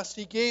to rest.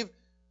 He gave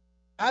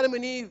Adam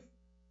and Eve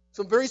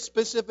some very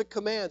specific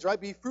commands, right?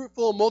 Be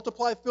fruitful and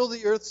multiply, fill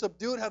the earth,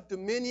 subdue it, have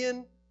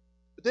dominion.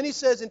 But then He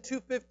says in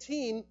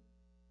 2:15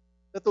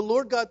 that the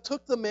Lord God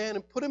took the man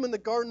and put him in the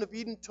Garden of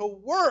Eden to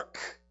work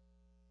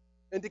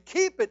and to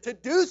keep it, to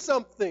do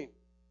something,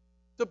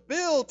 to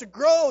build, to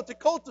grow, to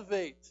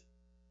cultivate.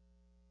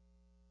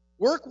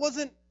 Work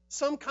wasn't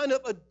some kind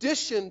of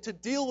addition to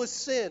deal with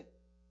sin.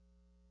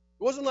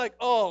 It wasn't like,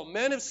 oh,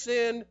 men have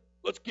sinned,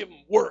 let's give them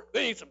work.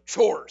 They need some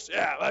chores.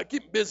 Yeah,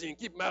 keep them busy and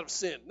keep them out of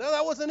sin. No,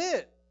 that wasn't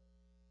it.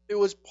 It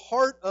was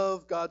part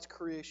of God's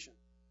creation.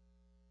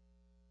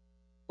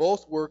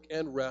 Both work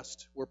and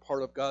rest were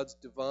part of God's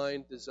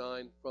divine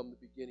design from the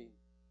beginning,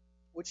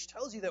 which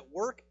tells you that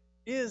work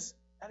is,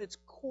 at its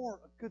core,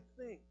 a good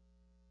thing,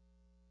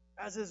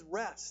 as is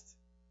rest.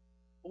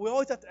 But we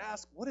always have to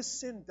ask, what has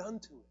sin done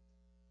to it?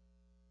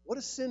 What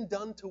has sin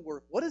done to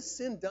work? What has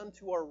sin done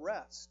to our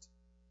rest?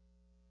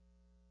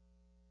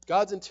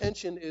 God's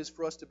intention is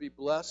for us to be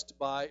blessed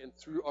by and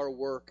through our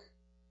work,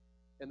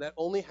 and that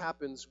only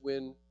happens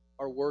when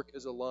our work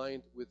is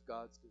aligned with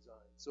God's design.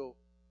 So,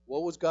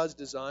 what was God's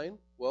design?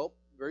 Well,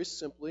 very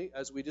simply,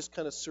 as we just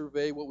kind of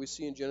survey what we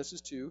see in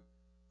Genesis 2,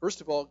 first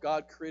of all,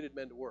 God created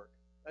men to work.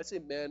 I say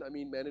men, I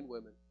mean men and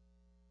women.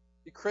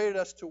 He created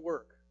us to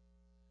work.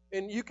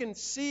 And you can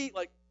see,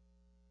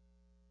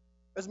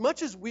 as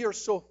much as we are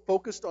so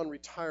focused on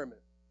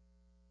retirement,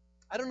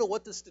 I don't know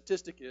what the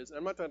statistic is, and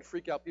I'm not trying to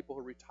freak out people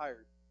who are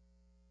retired,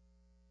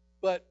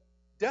 but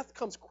death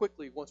comes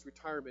quickly once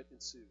retirement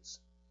ensues.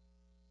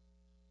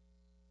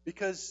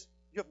 Because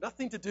you have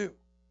nothing to do.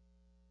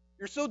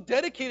 You're so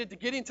dedicated to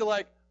getting to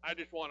I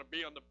just want to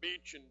be on the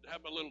beach and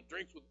have my little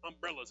drinks with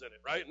umbrellas in it,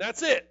 right? And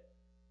that's it.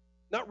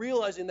 Not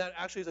realizing that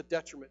actually is a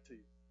detriment to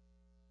you.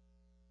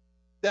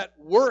 That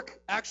work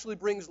actually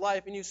brings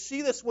life. And you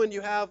see this when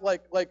you have,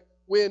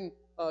 when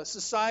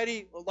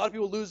society, a lot of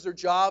people lose their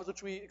jobs,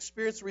 which we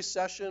experienced a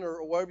recession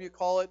or whatever you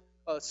call it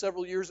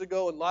several years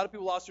ago, and a lot of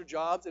people lost their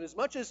jobs. And as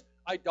much as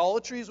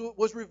idolatry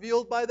was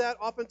revealed by that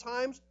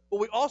oftentimes,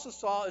 what we also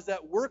saw is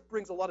that work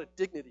brings a lot of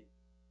dignity.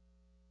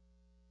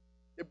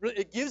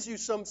 It gives you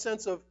some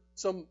sense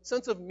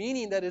of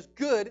meaning that is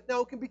good.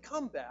 Now, it can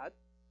become bad,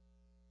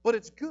 but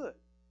it's good.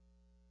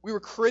 We were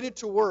created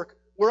to work.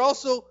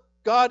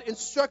 God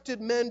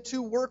instructed men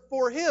to work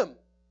for Him.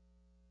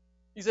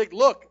 He's like,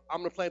 look, I'm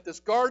going to plant this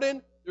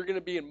garden. You're going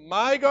to be in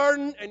my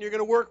garden, and you're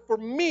going to work for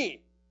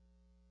me.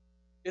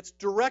 It's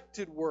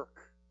directed work.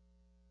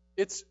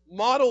 It's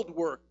modeled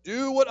work.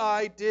 Do what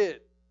I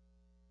did.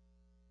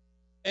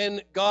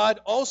 And God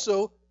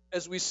also,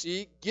 as we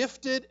see,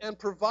 gifted and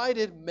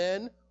provided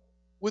men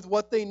with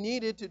what they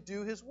needed to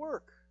do His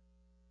work.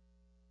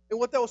 And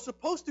what that was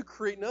supposed to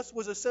create in us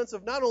was a sense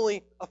of not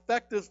only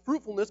effective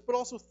fruitfulness, but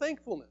also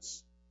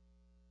thankfulness.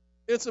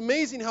 And it's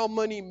amazing how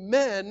many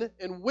men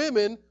and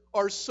women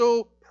are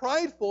so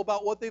prideful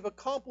about what they've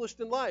accomplished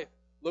in life.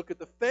 Look at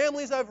the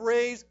families I've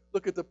raised.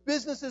 Look at the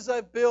businesses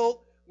I've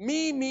built.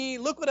 Me,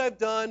 look what I've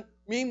done.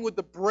 Meaning with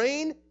the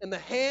brain and the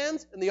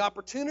hands and the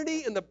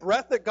opportunity and the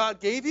breath that God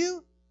gave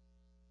you.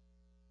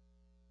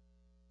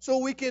 So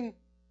we can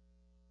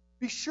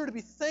be sure to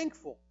be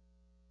thankful,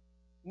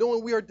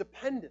 knowing we are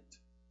dependent.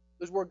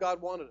 This is where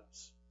God wanted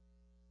us.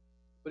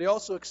 But He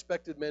also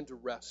expected men to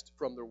rest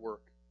from their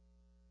work,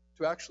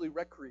 to actually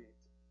recreate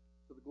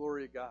for the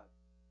glory of God,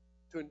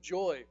 to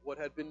enjoy what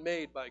had been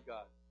made by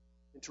God,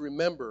 and to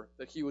remember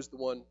that He was the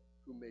one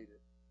who made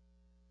it.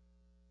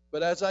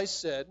 But as I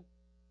said,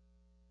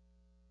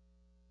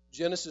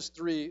 Genesis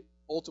 3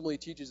 ultimately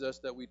teaches us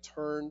that we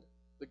turned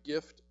the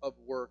gift of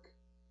work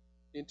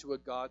into a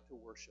God to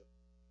worship.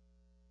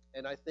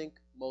 And I think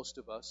most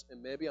of us,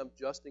 and maybe I'm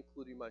just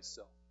including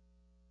myself,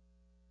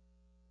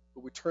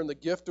 but we turn the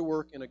gift of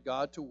work in a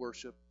God to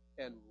worship,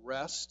 and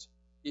rest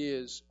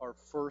is our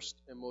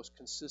first and most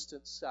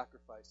consistent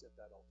sacrifice at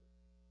that altar.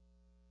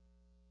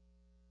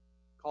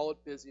 Call it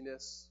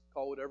busyness,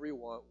 call whatever you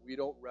want. We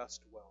don't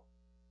rest well.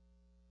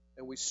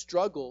 And we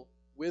struggle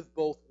with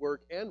both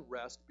work and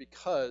rest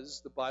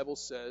because the Bible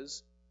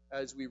says,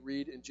 as we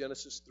read in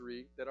Genesis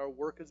 3, that our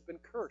work has been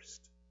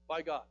cursed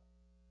by God.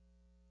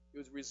 It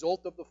was a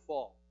result of the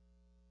fall.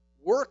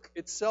 Work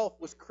itself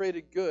was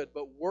created good,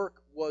 but work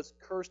was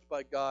cursed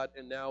by God,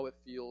 and now it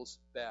feels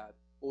bad.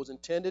 What was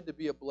intended to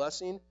be a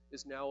blessing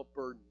is now a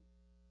burden.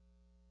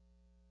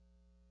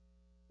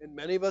 And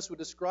many of us would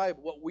describe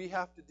what we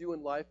have to do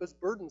in life as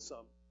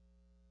burdensome.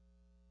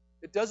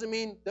 It doesn't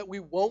mean that we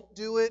won't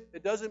do it.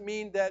 It doesn't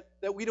mean that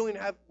we don't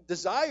even have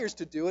desires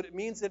to do it. It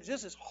means that it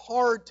just is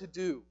hard to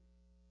do.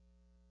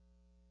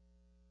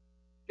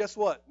 Guess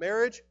what?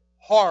 Marriage,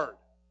 hard.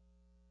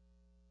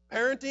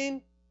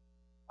 Parenting,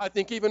 I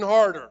think even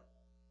harder.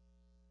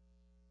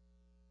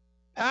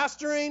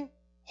 Pastoring,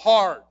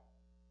 hard.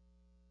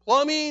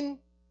 Plumbing,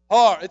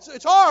 hard.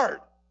 It's hard.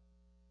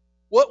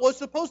 What was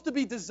supposed to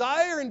be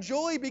desire and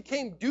joy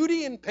became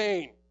duty and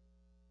pain.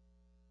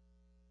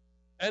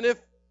 And if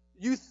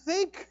you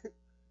think,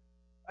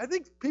 I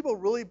think people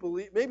really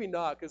believe, maybe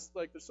not, because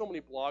like there's so many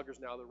bloggers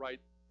now that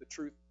write the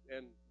truth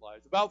and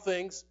lies about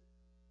things.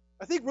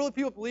 I think really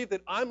people believe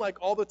that I'm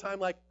like all the time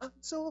like, I'm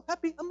so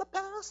happy I'm a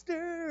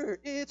pastor.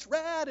 It's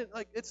rad. And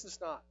like, it's just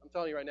not. I'm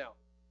telling you right now.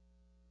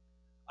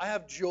 I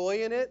have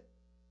joy in it.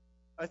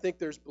 I think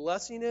there's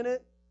blessing in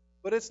it.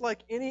 But it's like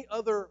any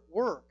other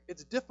work.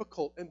 It's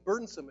difficult and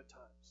burdensome at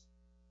times.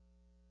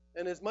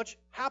 And as much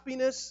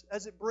happiness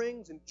as it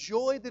brings and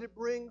joy that it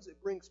brings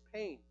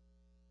pain.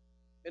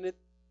 And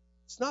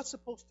it's not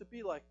supposed to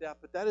be like that,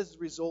 but that is the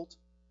result,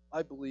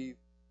 I believe,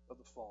 of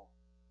the fall.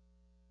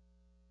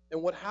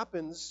 And what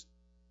happens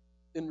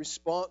in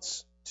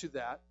response to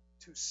that,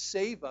 to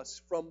save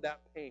us from that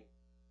pain?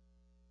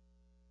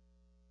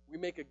 We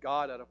make a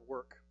god out of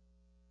work.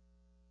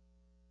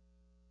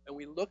 And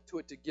we look to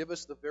it to give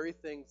us the very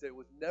things that it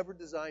was never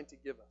designed to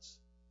give us.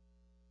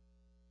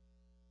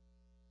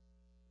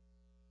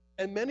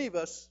 And many of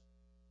us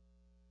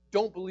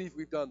don't believe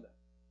we've done that.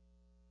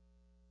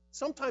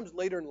 Sometimes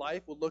later in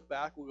life, we'll look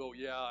back, we'll go,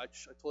 yeah, I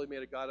totally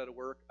made a god out of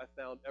work. I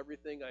found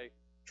everything. I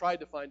tried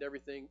to find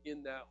everything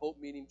in that hope,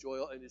 meaning,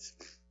 joy, and it's...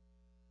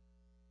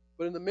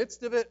 But in the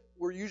midst of it,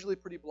 we're usually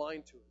pretty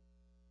blind to it.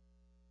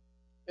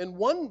 And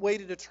one way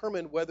to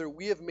determine whether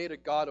we have made a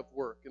god of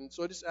work, and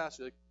so I just asked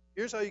you, like,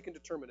 here's how you can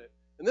determine it.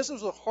 And this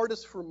was the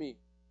hardest for me.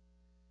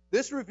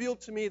 This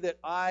revealed to me that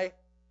I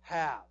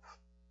have.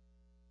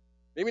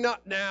 Maybe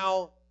not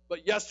now,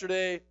 but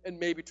yesterday and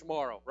maybe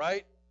tomorrow,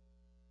 right?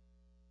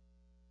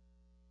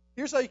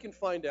 Here's how you can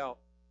find out.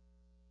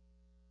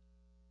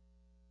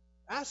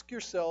 Ask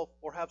yourself,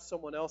 or have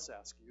someone else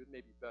ask you, it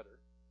may be better,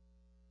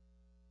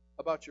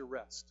 about your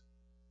rest.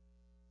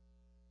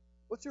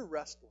 What's your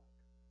rest like?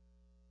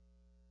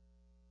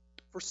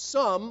 For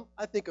some,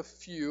 I think a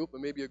few,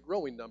 but maybe a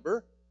growing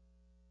number,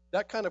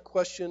 that kind of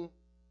question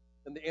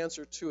and the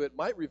answer to it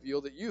might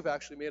reveal that you've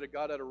actually made a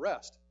god out of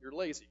rest. You're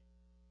lazy.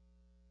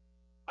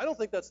 I don't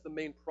think that's the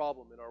main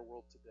problem in our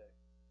world today.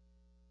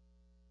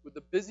 With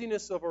the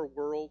busyness of our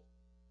world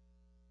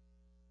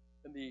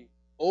and the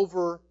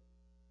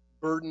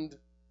overburdened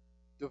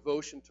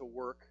devotion to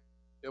work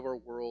of our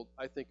world,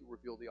 I think it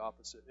revealed the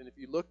opposite. And if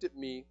you looked at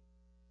me,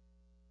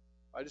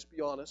 I just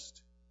be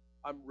honest,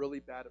 I'm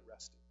really bad at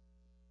resting.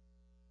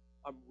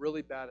 I'm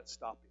really bad at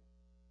stopping.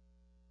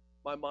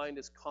 My mind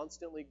is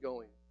constantly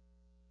going.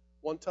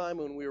 One time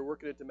when we were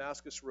working at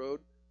Damascus Road,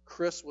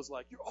 Chris was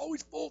like, "You're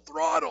always full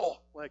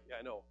throttle." I'm like, yeah,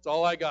 I know. It's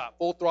all I got.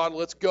 Full throttle,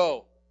 let's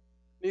go.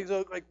 And he's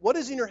like, "What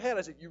is in your head?"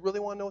 I said, "You really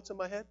want to know what's in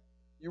my head?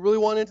 You really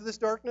want into this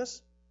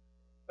darkness?"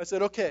 I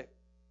said, "Okay."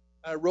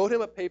 I wrote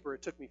him a paper.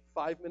 It took me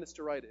 5 minutes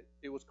to write it.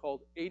 It was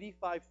called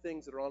 85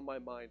 Things That Are on My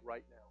Mind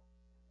Right Now.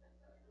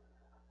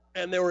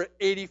 And there were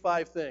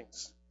 85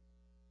 things.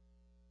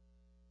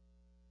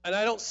 And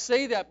I don't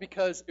say that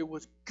because it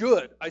was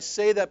good. I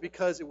say that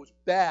because it was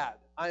bad.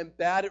 I am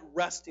bad at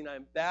resting. I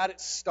am bad at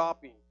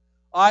stopping.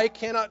 I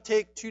cannot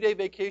take 2-day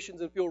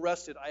vacations and feel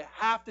rested. I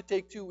have to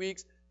take 2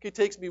 weeks. It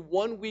takes me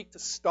 1 week to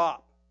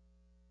stop.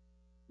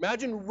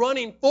 Imagine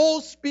running full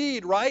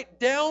speed, right?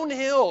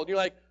 Downhill. You're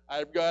like,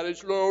 I've got to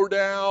slow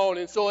down.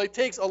 And so it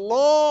takes a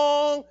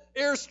long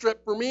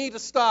airstrip for me to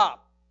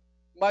stop.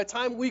 By the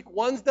time week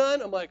 1's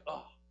done, I'm like,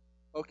 oh,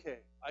 okay,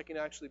 I can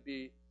actually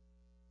be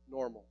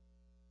normal.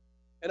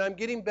 And I'm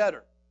getting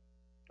better.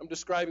 I'm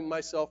describing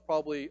myself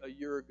probably a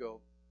year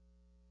ago.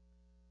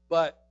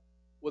 But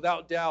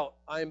without doubt,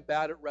 I am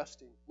bad at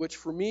resting, which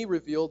for me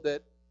revealed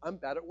that I'm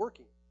bad at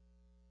working.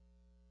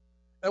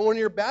 And when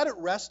you're bad at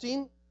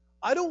resting,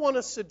 I don't want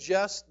to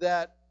suggest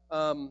that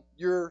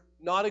you're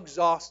not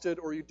exhausted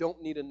or you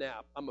don't need a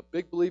nap. I'm a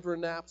big believer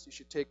in naps. You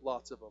should take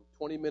lots of them.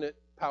 20-minute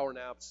power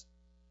naps,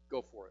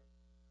 go for it.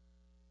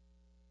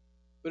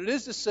 But it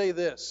is to say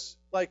this,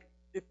 like,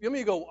 if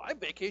you go, I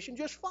vacation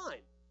just fine.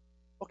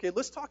 Okay,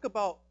 let's talk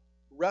about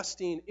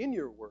resting in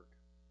your work.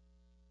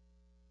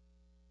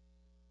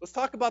 Let's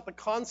talk about the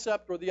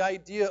concept or the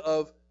idea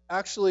of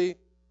actually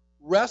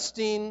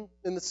resting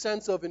in the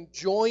sense of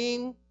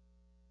enjoying,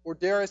 or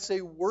dare I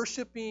say,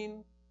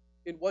 worshiping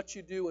in what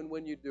you do and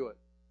when you do it.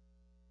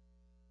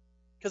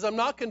 Because I'm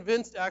not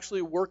convinced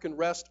actually work and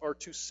rest are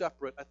two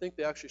separate. I think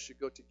they actually should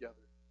go together.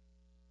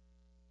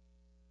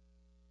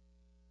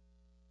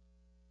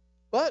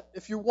 But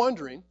if you're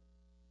wondering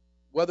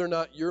whether or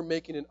not you're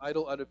making an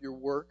idol out of your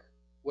work,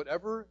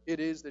 whatever it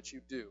is that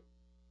you do,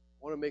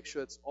 I want to make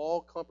sure it's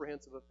all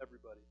comprehensive of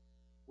everybody.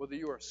 Whether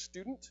you are a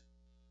student,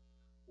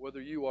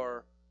 whether you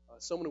are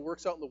someone who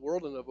works out in the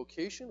world in a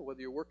vocation, whether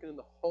you're working in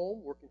the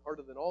home, working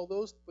harder than all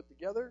those put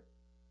together,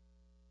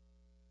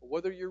 or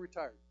whether you're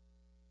retired.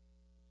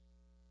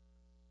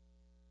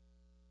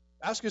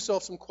 Ask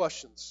yourself some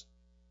questions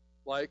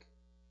like,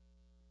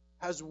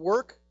 has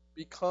work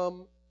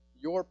become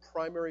your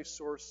primary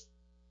source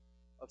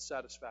of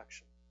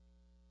satisfaction?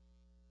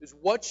 Is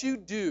what you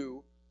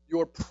do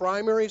your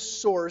primary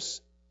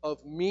source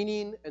of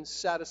meaning and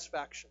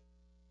satisfaction?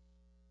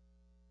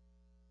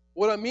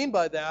 What I mean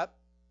by that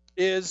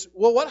is,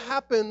 well, what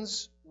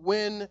happens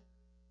when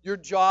your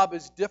job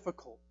is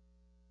difficult?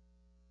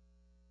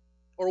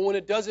 Or when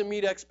it doesn't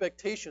meet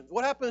expectations?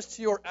 What happens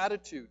to your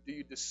attitude? Do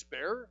you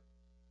despair?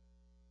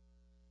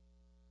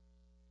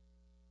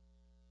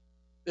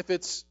 If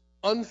it's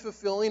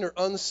unfulfilling or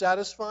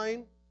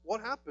unsatisfying, what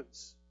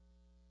happens?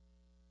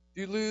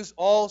 Do you lose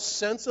all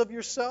sense of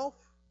yourself?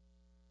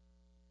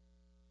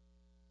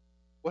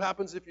 What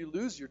happens if you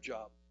lose your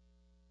job?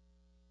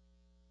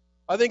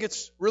 I think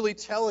it's really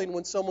telling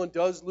when someone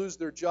does lose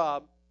their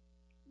job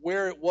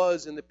where it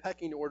was in the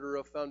pecking order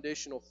of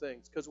foundational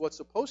things. Because what's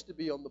supposed to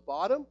be on the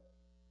bottom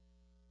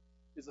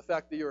is the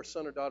fact that you're a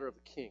son or daughter of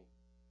the king.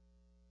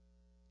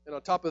 And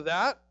on top of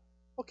that,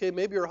 okay,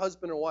 maybe you're a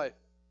husband or wife.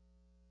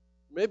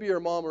 Maybe you're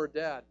a mom or a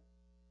dad.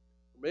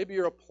 Maybe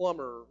you're a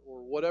plumber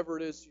or whatever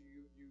it is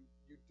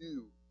you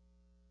do.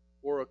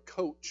 Or a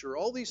coach or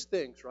all these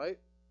things, right?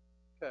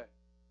 Okay.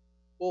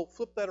 Well,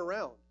 flip that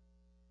around.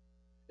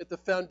 If the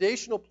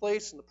foundational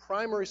place and the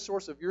primary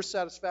source of your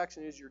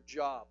satisfaction is your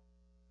job,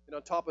 and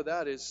on top of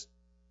that is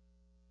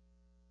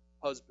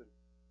husband,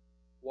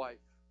 wife,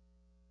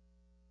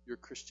 your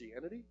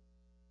Christianity,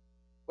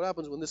 what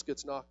happens when this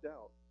gets knocked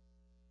out?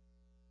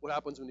 What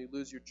happens when you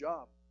lose your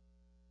job?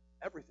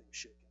 Everything's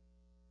shaken.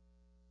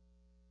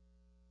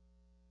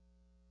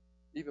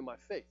 Even my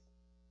faith,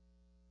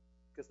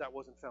 because that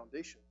wasn't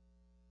foundational.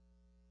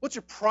 What's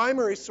your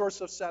primary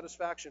source of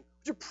satisfaction?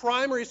 What's your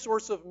primary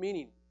source of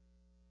meaning?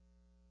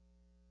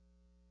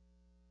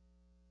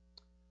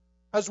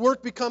 Has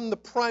work become the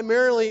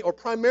primarily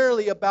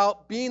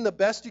about being the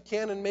best you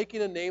can and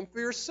making a name for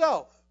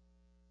yourself?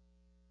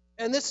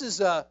 And this is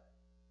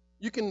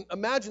you can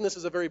imagine this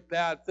as a very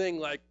bad thing,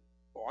 like,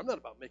 oh, I'm not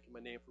about making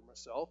my name for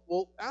myself.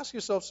 Well, ask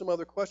yourself some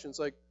other questions,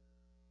 like,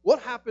 what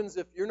happens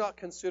if you're not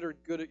considered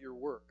good at your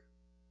work?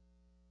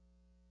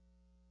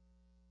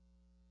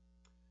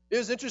 It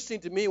was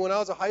interesting to me when I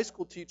was a high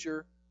school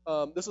teacher.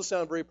 This will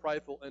sound very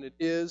prideful, and it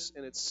is,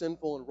 and it's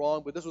sinful and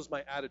wrong, but this was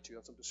my attitude.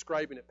 So I'm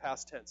describing it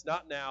past tense.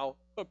 Not now.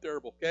 I'm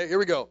terrible. Okay, here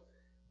we go.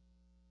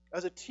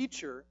 As a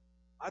teacher,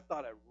 I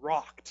thought I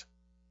rocked.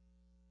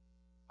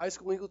 High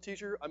school English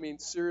teacher, I mean,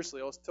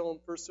 seriously, I was telling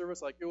first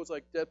service, like, it was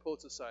like Dead Poet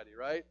Society,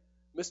 right?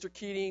 Mr.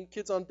 Keating,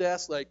 kids on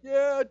desk, like,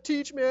 yeah,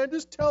 teach, man,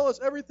 just tell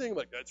us everything. I'm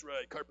like, that's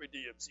right, Carpe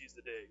Diem, seize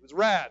the day. It was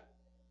rad.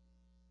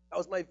 That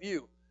was my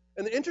view.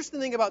 And the interesting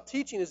thing about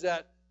teaching is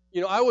that,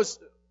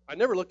 I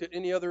never looked at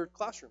any other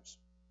classrooms.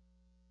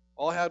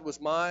 All I had was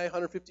my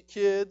 150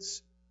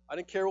 kids. I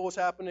didn't care what was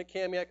happening at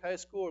Kamiak High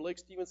School or Lake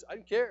Stevens. I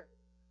didn't care.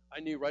 I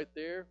knew right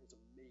there it was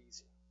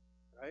amazing,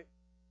 right?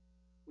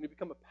 When you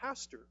become a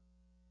pastor,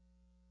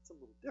 it's a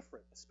little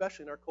different,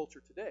 especially in our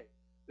culture today.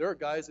 There are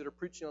guys that are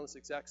preaching on this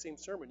exact same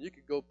sermon. You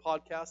could go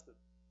podcast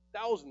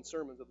 1,000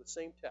 sermons of the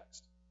same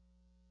text.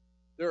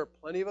 There are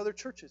plenty of other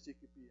churches you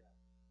could be at.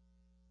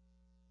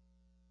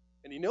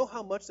 And you know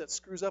how much that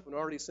screws up an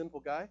already sinful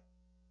guy?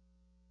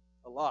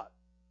 A lot.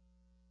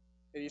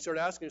 And you start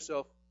asking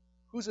yourself,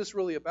 who's this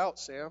really about,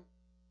 Sam?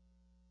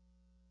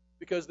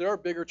 Because there are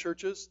bigger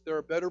churches, there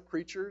are better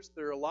preachers,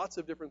 there are lots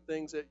of different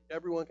things that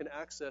everyone can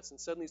access, and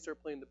suddenly you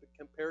start playing the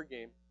compare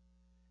game.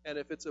 And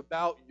if it's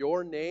about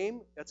your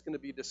name, that's going to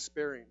be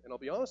despairing. And I'll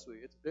be honest with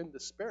you, it's been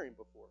despairing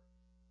before.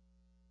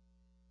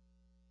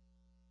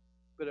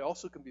 But it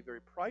also can be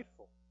very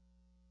prideful.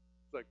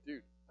 It's like,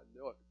 dude, I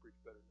know I could preach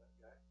better than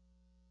that guy.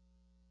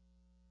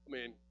 I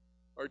mean,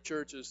 our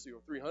church is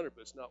 300,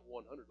 but it's not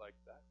 100 like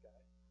that guy.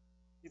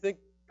 You think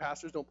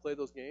pastors don't play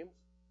those games?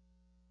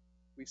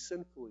 We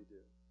sinfully do.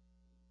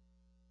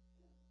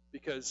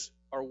 Because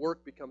our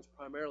work becomes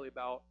primarily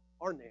about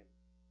our name.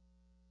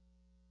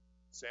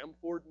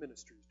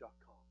 SamFordMinistries.com.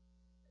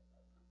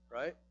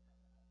 Right?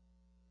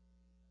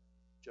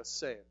 Just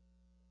saying.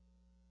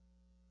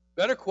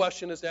 Better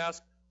question is to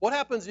ask, what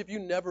happens if you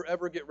never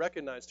ever get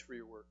recognized for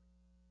your work?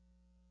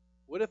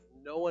 What if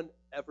no one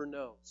ever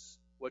knows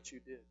what you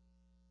did?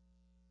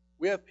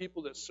 We have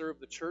people that serve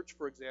the church,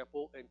 for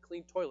example, and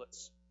clean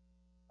toilets.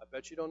 I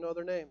bet you don't know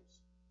their names,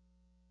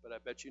 but I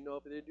bet you know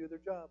if they didn't do their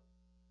job.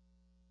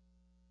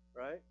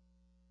 Right?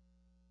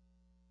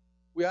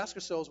 We ask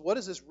ourselves, what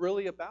is this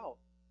really about?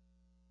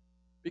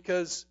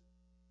 Because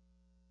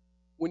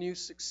when you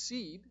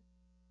succeed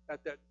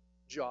at that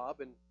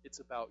job, and it's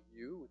about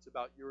you, it's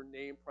about your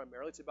name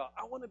primarily, it's about,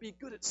 I want to be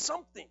good at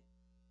something.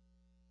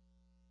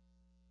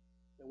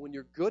 And when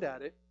you're good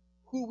at it,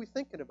 who are we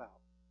thinking about?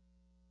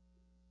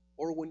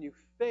 Or when you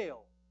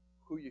fail,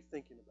 who are you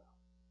thinking about?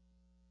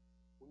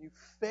 When you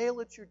fail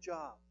at your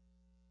job,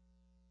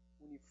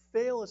 when you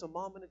fail as a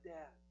mom and a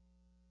dad,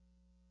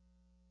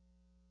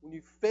 when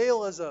you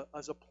fail as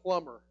a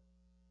plumber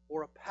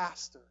or a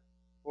pastor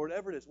or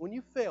whatever it is, when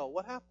you fail,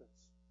 what happens?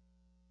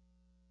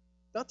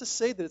 Not to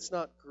say that it's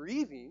not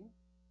grieving,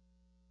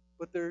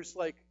 but there's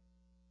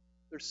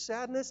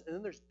sadness and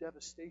then there's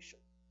devastation.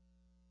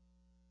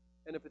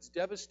 And if it's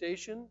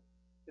devastation,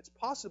 it's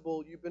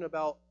possible you've been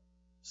about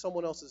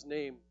someone else's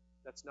name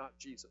that's not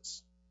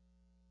Jesus.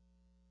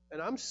 And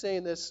I'm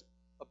saying this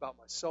about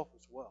myself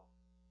as well,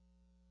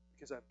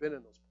 because I've been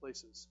in those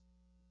places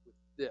with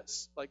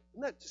this. Like,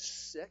 isn't that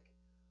just sick?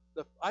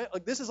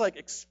 This is like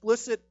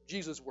explicit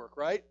Jesus work,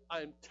 right?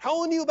 I'm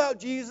telling you about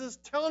Jesus,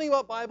 telling you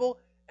about Bible,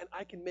 and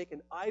I can make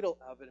an idol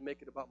of it and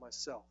make it about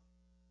myself.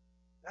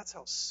 That's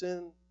how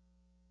sinful.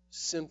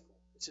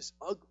 It's just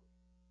ugly.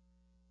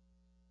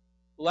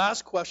 The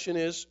last question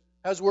is,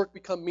 has work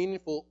become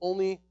meaningful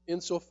only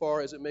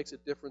insofar as it makes a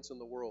difference in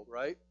the world,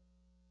 right?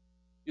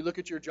 You look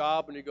at your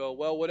job and you go,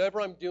 well, whatever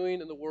I'm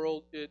doing in the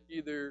world, it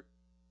either,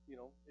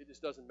 it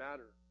just doesn't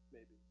matter,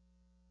 maybe.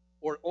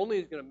 Or it only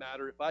is going to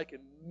matter if I can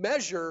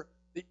measure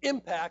the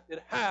impact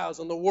it has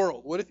on the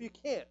world. What if you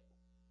can't?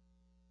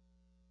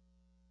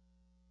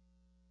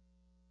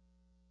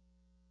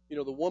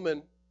 The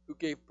woman who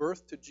gave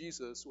birth to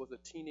Jesus was a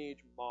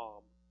teenage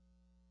mom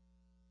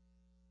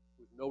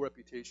with no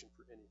reputation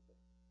for anything.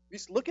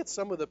 Just look at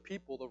some of the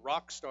people, the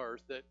rock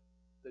stars that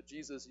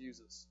Jesus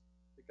uses,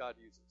 that God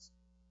uses.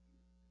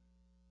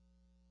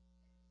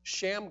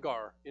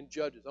 Shamgar in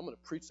Judges. I'm going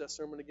to preach that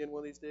sermon again one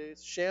of these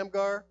days.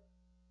 Shamgar,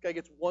 guy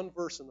gets one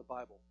verse in the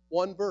Bible.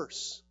 One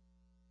verse.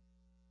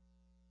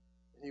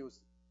 And he was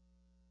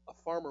a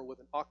farmer with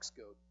an ox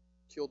goad.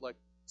 Killed like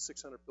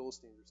 600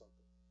 Philistines or something.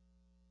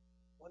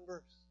 One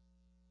verse.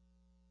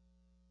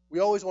 We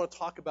always want to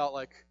talk about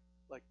like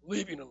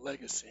leaving a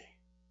legacy,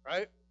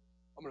 right?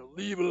 I'm going to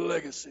leave a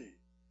legacy.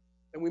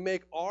 And we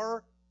make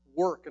our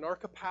work and our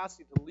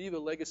capacity to leave a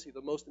legacy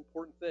the most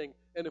important thing.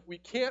 And if we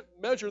can't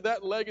measure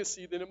that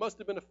legacy, then it must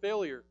have been a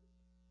failure.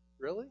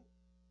 Really?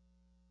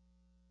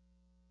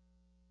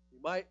 You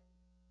might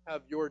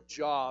have your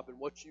job and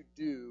what you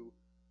do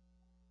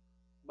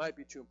might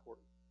be too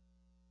important.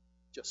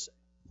 Just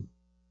saying.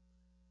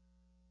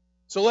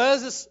 So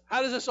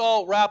how does this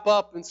all wrap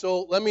up? And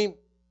so let me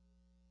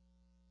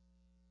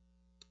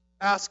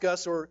ask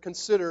us or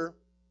consider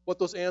what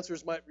those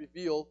answers might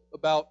reveal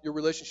about your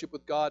relationship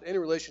with God and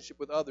your relationship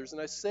with others.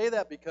 And I say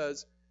that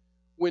because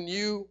when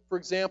you, for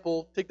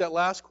example, take that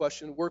last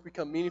question, work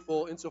become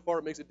meaningful insofar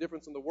it makes a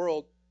difference in the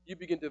world, you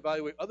begin to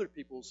evaluate other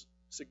people's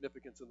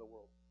significance in the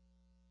world.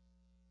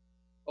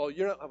 Oh,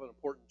 you're not having an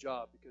important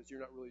job because you're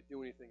not really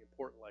doing anything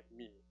important like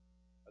me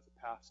as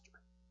a pastor.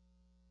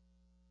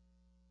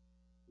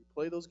 We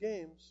play those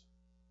games.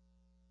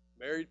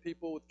 Married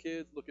people with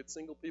kids look at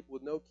single people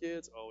with no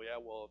kids. Oh, yeah,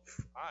 well,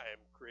 I'm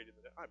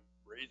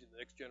raising the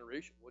next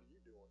generation. What are you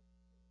doing?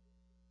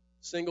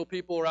 Single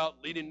people are out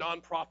leading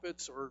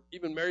nonprofits, or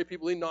even married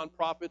people leading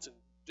nonprofits and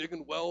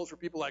digging wells for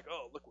people like,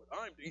 oh, look what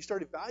I'm doing. You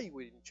start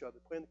evaluating each other,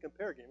 playing the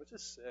compare game. It's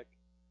just sick.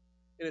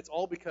 And it's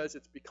all because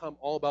it's become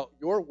all about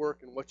your work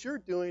and what you're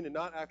doing and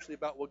not actually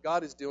about what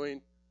God is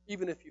doing,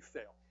 even if you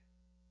fail.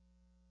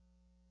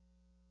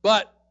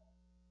 But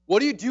what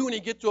do you do when you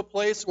get to a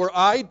place where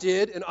I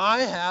did and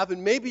I have,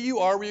 and maybe you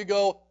are, where you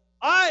go,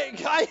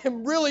 I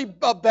am really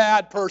a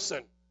bad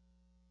person?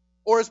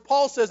 Or as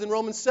Paul says in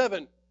Romans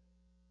 7,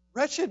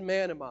 wretched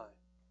man am I.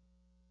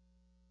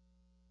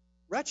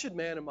 Wretched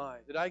man am I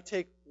that I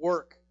take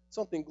work,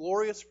 something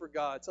glorious for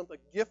God, something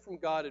a gift from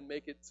God, and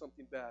make it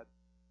something bad.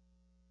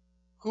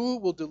 Who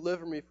will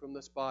deliver me from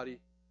this body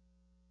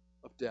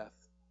of death?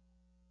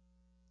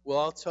 Well,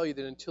 I'll tell you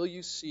that until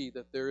you see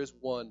that there is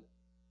one,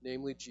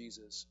 namely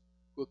Jesus,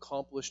 who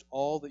accomplished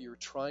all that you're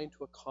trying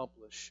to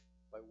accomplish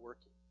by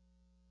working,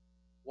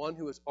 one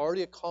who has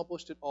already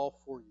accomplished it all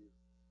for you,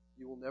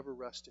 you will never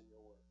rest in your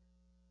work.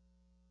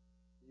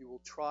 You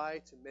will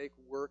try to make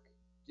work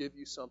give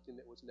you something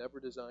that was never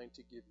designed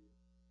to give you.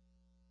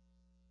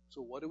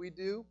 So what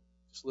do?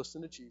 Just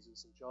listen to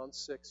Jesus. In John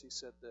 6, he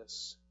said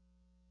this: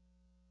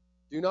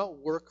 do not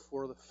work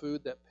for the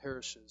food that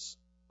perishes,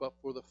 but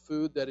for the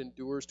food that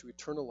endures to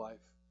eternal life,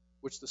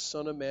 which the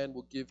Son of Man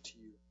will give to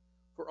you.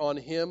 For on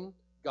him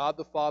God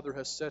the Father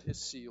has set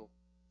his seal.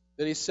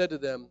 Then he said to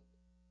them,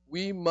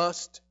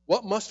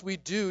 what must we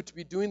do to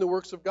be doing the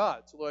works of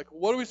God? So they're like,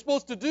 what are we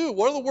supposed to do?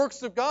 What are the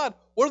works of God?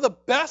 What are the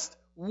best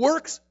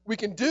works we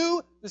can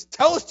do? Just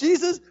tell us,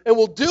 Jesus, and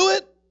we'll do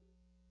it.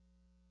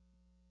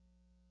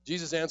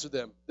 Jesus answered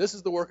them, this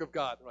is the work of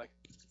God. They're like,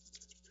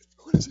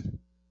 what is it?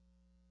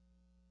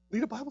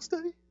 Lead a Bible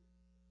study?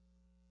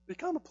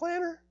 Become a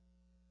planner?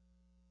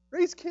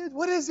 Raise kids?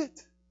 What is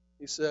it?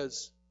 He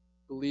says,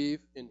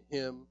 believe in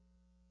him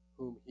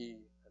whom he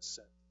has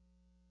sent.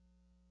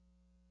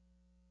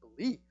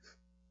 Believe.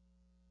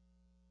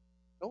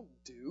 Don't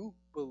do.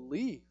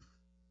 Believe.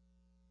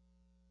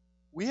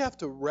 We have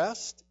to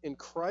rest in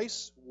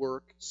Christ's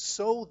work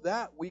so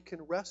that we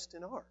can rest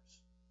in ours.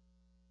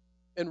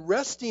 And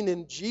resting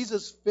in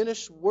Jesus'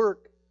 finished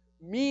work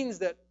means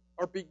that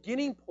our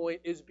beginning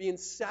point is being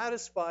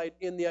satisfied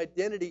in the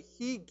identity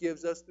he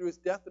gives us through his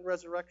death and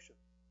resurrection.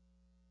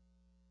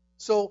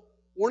 So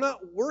we're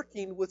not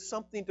working with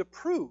something to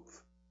prove.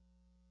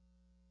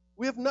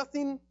 We have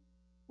nothing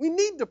we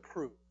need to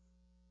prove.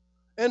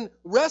 And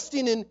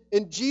resting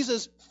in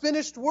Jesus'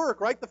 finished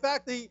work, right? The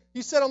fact that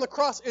he said on the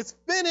cross, it's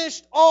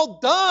finished, all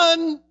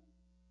done.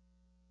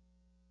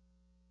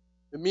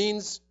 It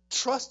means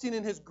trusting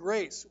in his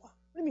grace. What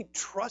do you mean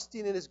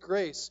trusting in his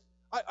grace?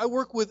 I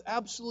work with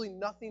absolutely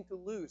nothing to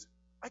lose.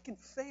 I can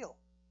fail.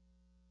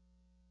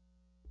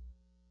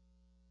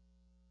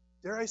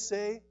 dare I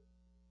say,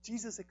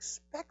 Jesus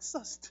expects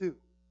us to.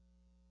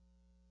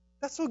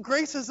 That's what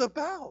grace is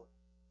about.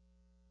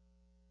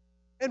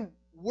 And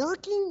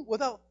working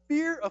without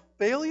fear of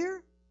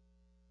failure?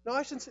 No,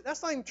 I shouldn't say,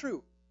 that's not even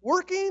true.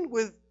 Working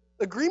with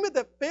agreement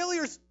that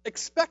failure is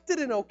expected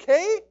and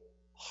okay?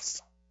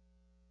 Awesome.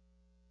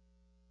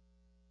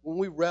 When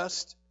we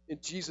rest in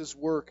Jesus'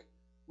 work,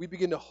 we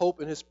begin to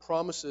hope in His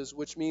promises,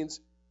 which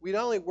means we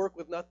not only work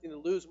with nothing to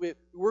lose, we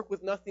work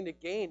with nothing to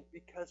gain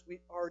because we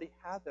already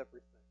have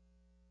everything.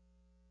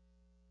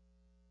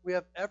 We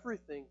have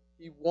everything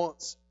He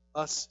wants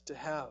us to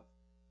have.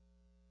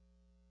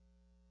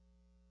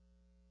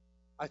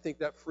 I think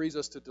that frees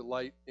us to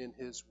delight in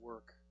His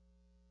work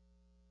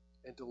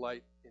and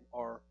delight in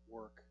our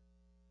work,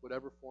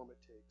 whatever form it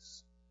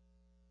takes.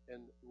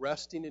 And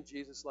resting in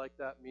Jesus like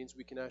that means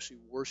we can actually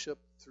worship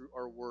through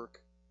our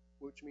work,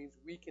 which means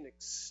we can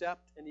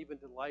accept and even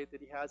delight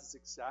that He has us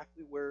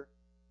exactly where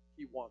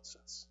He wants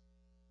us.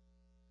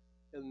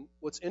 And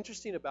what's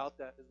interesting about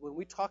that is when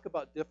we talk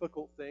about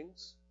difficult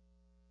things,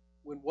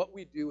 when what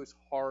we do is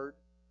hard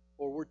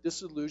or we're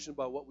disillusioned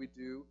by what we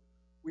do,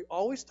 we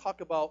always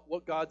talk about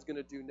what God's going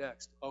to do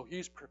next. Oh,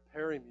 He's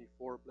preparing me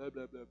for blah,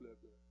 blah, blah, blah,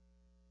 blah.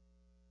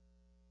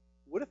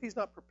 What if He's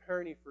not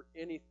preparing you for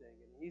anything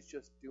and He's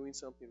just doing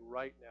something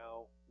right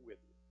now with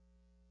you?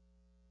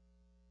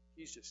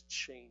 He's just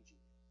changing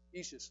you.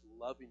 He's just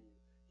loving you.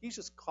 He's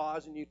just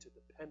causing you to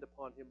depend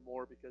upon Him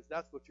more because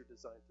that's what you're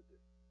designed to do.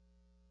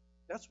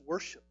 That's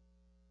worship.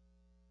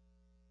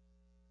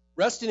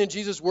 Resting in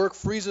Jesus' work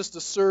frees us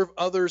to serve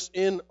others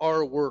in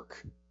our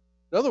work.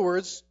 In other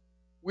words,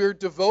 we're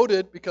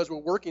devoted, because we're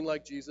working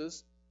like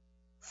Jesus,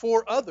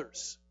 for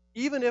others,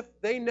 even if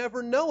they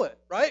never know it,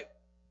 right?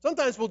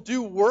 Sometimes we'll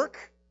do work,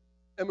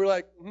 and we're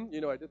like, I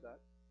did that.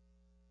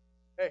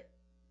 Hey,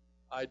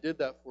 I did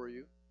that for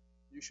you.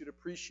 You should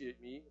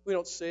appreciate me. If we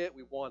don't say it,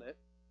 we want it.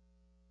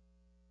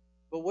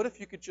 But what if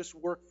you could just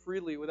work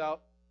freely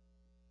without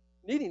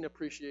needing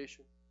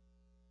appreciation?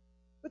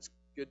 That's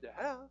good to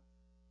have.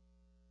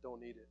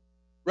 Don't need it.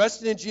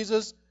 Resting in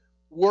Jesus'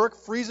 work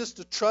frees us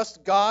to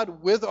trust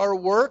God with our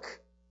work.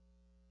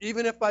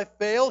 Even if I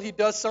fail, He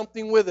does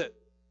something with it.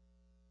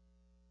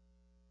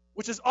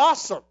 Which is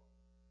awesome.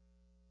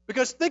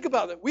 Because think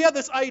about it. We have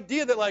this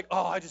idea that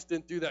I just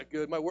didn't do that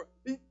good. My work,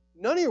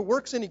 none of your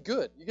work's any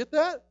good. You get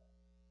that?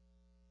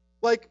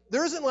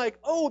 There isn't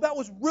that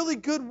was really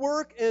good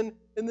work and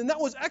then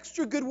that was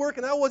extra good work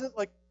and that wasn't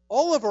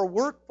all of our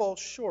work falls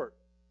short.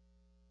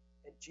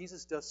 And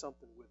Jesus does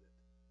something with it.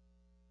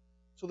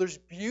 So there's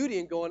beauty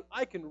in going,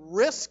 I can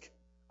risk,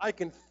 I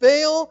can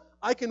fail,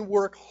 I can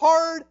work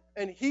hard,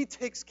 and He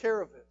takes care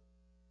of it.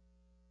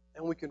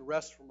 And we can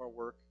rest from our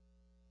work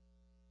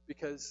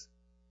because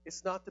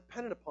it's not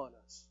dependent upon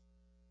us.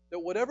 That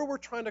whatever we're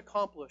trying to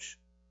accomplish,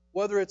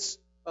 whether it's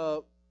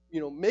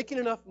making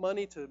enough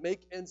money to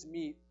make ends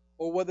meet,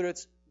 or whether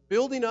it's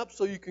building up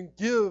so you can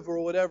give or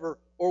whatever,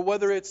 or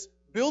whether it's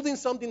building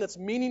something that's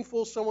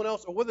meaningful to someone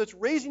else, or whether it's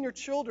raising your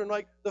children,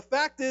 the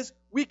fact is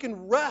we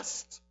can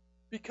rest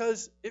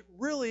because it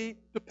really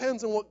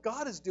depends on what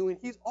God is doing.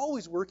 He's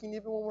always working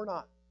even when we're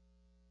not.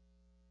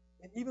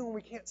 And even when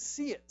we can't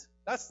see it.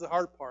 That's the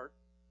hard part.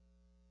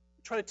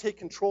 We try to take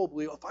control,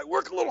 believe, if I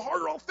work a little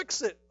harder, I'll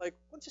fix it.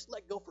 Let's just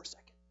let go for a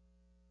second.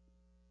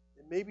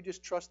 And maybe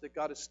just trust that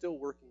God is still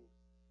working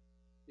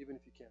even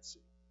if you can't see.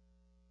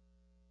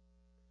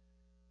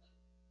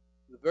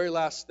 The very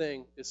last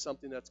thing is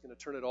something that's going to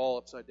turn it all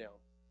upside down.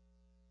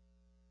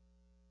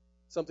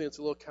 Something that's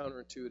a little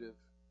counterintuitive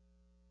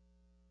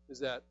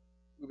is that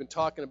we've been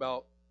talking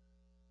about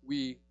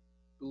we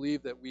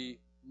believe that we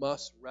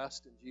must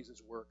rest in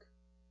Jesus' work.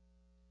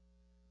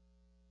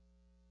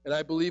 And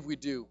I believe we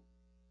do.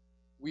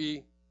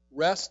 We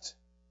rest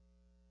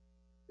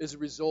as a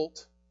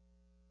result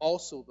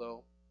also,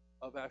 though,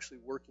 of actually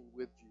working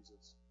with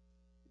Jesus.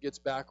 It gets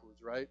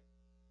backwards, right?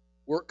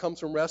 Work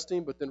comes from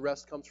resting, but then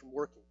rest comes from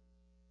working.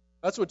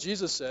 That's what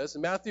Jesus says.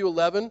 In Matthew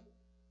 11,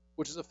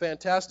 which is a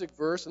fantastic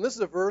verse, and this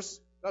is a verse,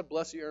 God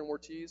bless you, Aaron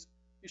Ortiz.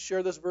 He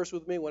shared this verse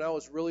with me when I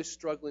was really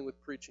struggling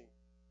with preaching.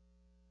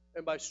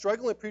 And by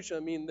struggling with preaching,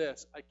 I mean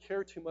this. I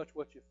care too much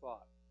what you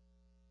thought.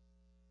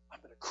 I'm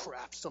going to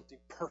craft something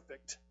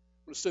perfect.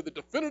 I'm going to say the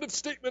definitive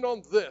statement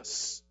on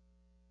this.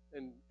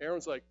 And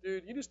Aaron's like,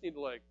 dude, you just need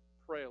to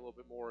pray a little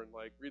bit more and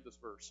read this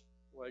verse.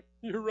 I'm like,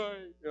 you're right.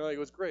 It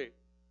was great.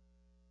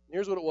 And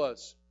here's what it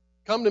was.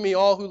 Come to me,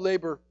 all who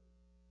labor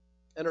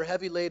and are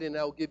heavy laden, and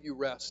I will give you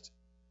rest.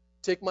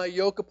 Take my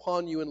yoke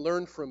upon you and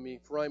learn from me,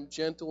 for I am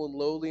gentle and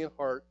lowly in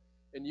heart,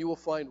 and you will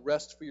find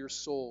rest for your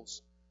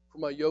souls. For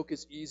my yoke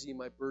is easy,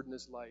 my burden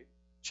is light.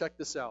 Check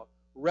this out.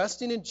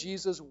 Resting in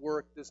Jesus'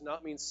 work does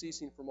not mean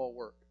ceasing from all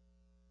work.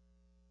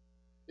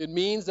 It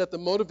means that the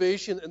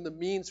motivation and the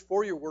means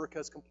for your work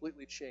has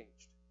completely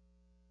changed.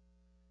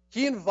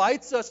 He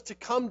invites us to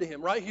come to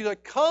Him, right? He's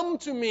like, come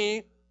to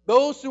me,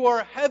 those who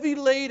are heavy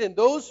laden,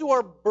 those who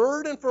are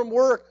burdened from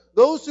work,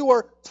 those who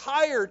are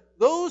tired,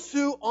 those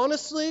who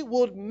honestly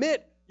will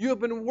admit you have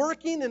been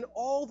working in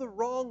all the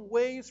wrong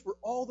ways for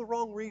all the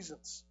wrong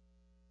reasons.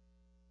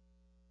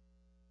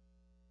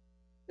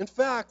 In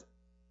fact,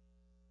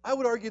 I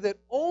would argue that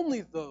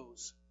only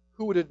those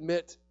who would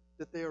admit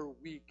that they are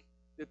weak,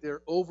 that they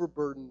are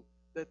overburdened,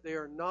 that they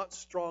are not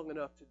strong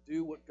enough to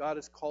do what God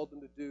has called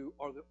them to do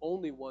are the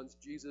only ones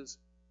Jesus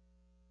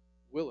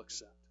will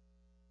accept.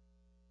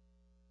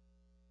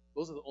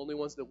 Those are the only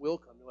ones that will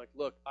come. They're like,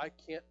 look, I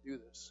can't do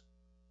this.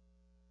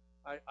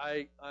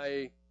 I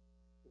am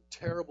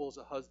terrible as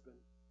a husband.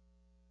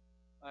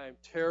 I am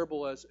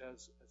terrible as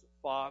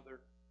a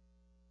father.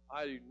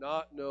 I do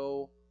not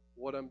know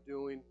what I'm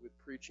doing with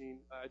preaching.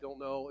 I don't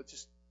know. It's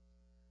just,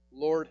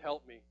 Lord,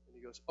 help me. And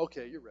he goes,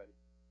 okay, you're ready.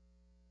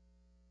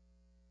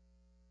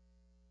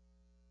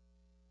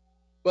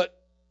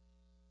 But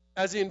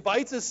as he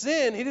invites us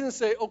in, he didn't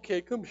say,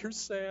 okay, come here,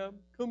 Sam.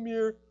 Come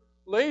here.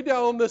 Lay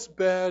down on this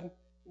bed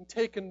and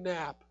take a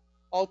nap.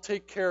 I'll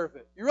take care of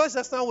it. You realize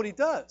that's not what he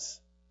does.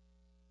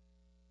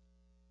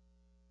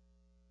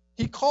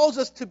 He calls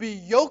us to be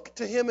yoked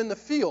to him in the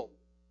field.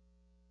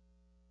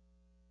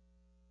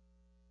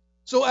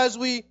 So as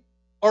we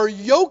are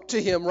yoked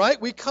to him, right,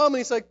 we come and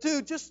he's like,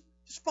 dude, just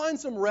find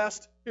some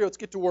rest. Here, let's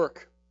get to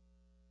work.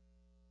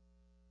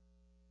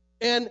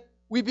 And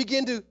we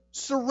begin to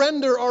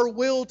surrender our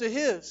will to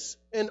his,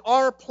 and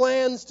our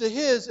plans to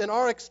his, and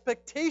our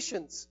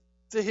expectations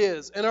to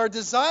his, and our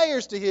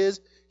desires to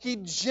his. He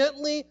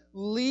gently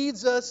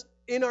leads us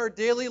in our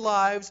daily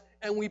lives,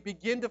 and we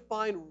begin to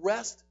find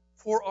rest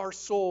for our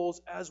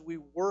souls as we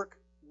work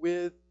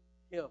with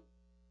him.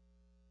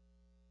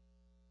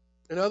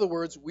 In other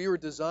words, we were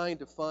designed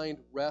to find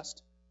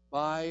rest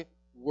by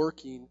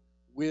working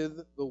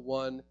with the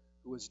one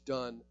who has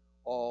done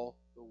all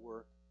the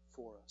work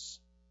for us.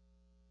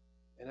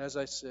 And as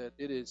I said,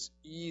 it is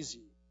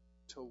easy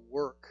to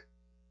work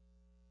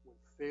when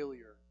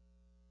failure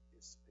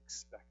is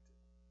expected.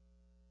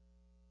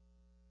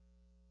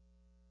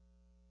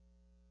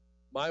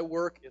 My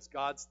work is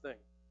God's thing.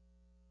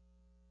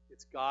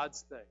 It's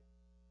God's thing.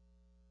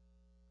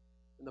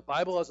 And the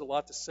Bible has a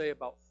lot to say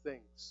about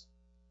things.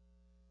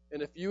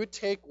 And if you would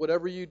take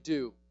whatever you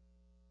do,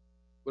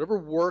 whatever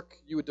work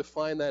you would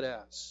define that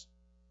as,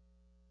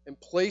 and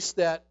place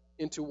that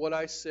into what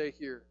I say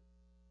here,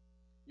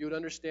 you would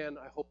understand,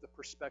 I hope, the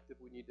perspective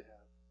we need to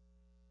have.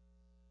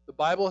 The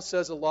Bible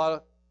says a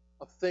lot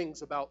of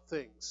things about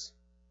things.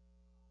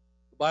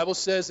 The Bible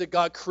says that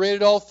God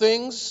created all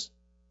things,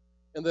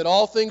 and that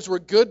all things were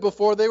good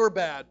before they were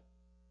bad.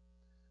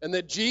 And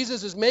that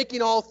Jesus is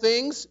making all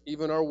things,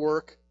 even our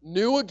work,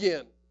 new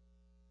again.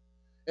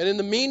 And in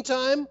the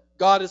meantime,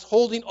 God is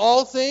holding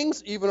all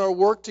things, even our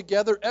work,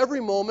 together every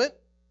moment.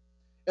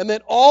 And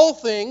that all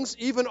things,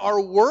 even our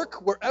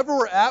work, wherever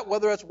we're at,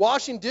 whether it's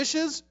washing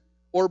dishes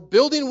or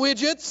building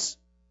widgets,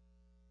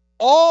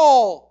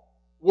 all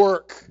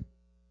work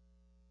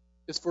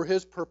is for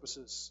his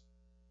purposes.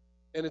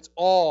 And it's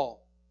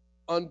all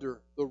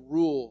under the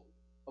rule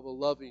of a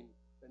loving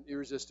and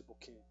irresistible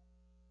King.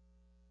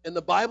 And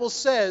the Bible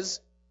says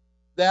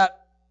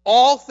that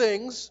all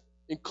things,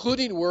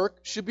 including work,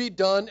 should be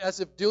done as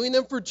if doing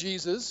them for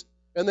Jesus,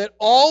 and that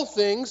all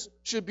things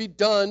should be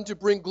done to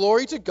bring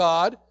glory to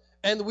God,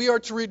 and we are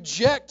to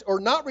reject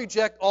or not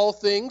reject all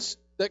things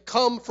that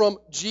come from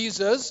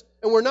Jesus,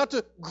 and we're not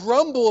to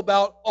grumble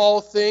about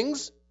all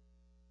things,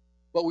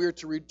 but we are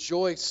to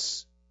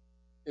rejoice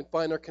and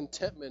find our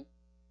contentment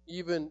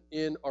even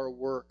in our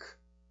work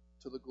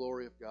to the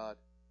glory of God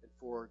and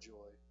for our joy.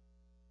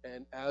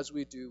 And as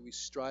we do, we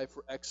strive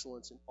for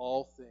excellence in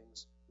all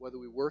things, whether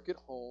we work at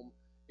home,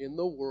 in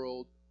the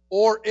world,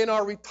 or in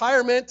our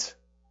retirement.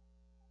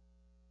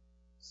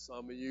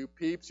 Some of you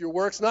peeps, your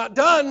work's not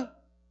done.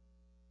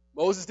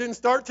 Moses didn't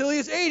start till he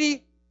was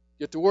 80.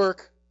 Get to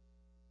work.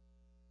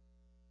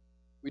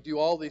 We do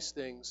all these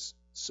things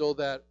so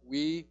that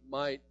we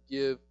might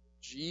give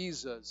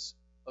Jesus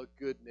a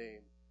good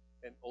name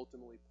and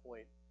ultimately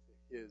point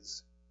to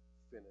his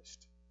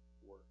finished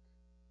work.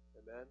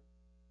 Amen?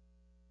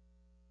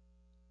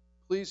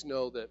 Please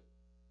know that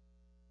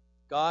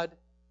God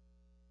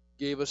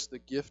gave us the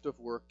gift of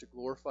work to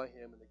glorify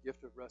him and the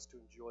gift of rest to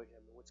enjoy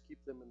him. And let's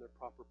keep them in their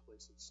proper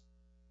places.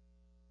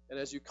 And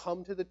as you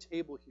come to the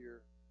table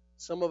here,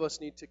 some of us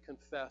need to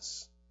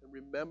confess and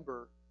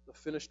remember the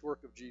finished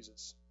work of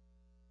Jesus.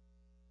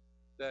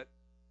 That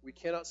we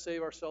cannot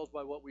save ourselves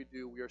by what we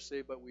do. We are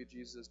saved by what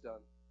Jesus has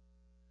done.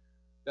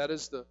 That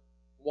is the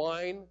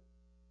wine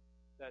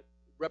that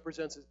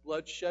represents his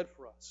blood shed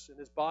for us and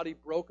his body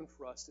broken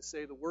for us to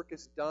say the work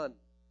is done.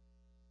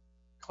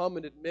 Come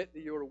and admit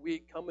that you're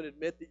weak. Come and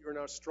admit that you're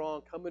not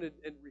strong. Come and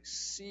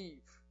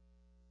receive.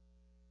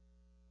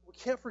 We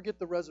can't forget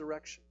the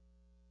resurrection.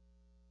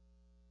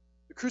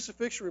 The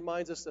crucifixion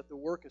reminds us that the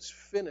work is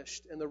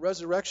finished, and the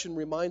resurrection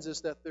reminds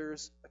us that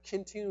there's a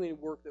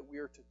continuing work that we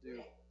are to do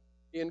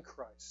in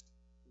Christ,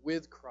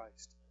 with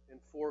Christ, and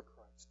for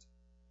Christ.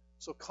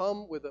 So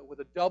come with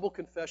a double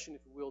confession,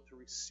 if you will, to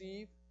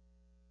receive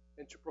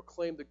and to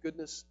proclaim the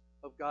goodness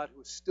of God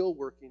who is still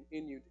working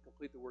in you to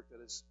complete the work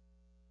that is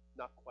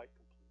not quite complete.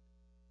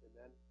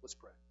 Amen. Let's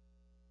pray.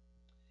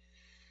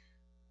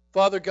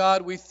 Father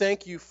God, we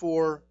thank you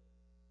for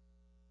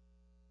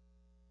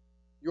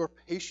your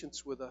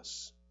patience with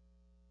us.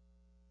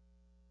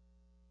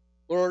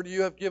 Lord,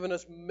 you have given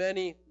us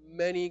many,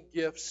 many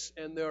gifts,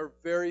 and there are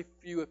very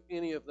few, if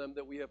any of them,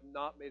 that we have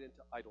not made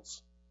into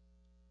idols.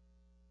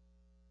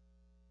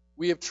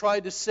 We have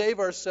tried to save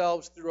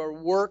ourselves through our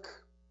work.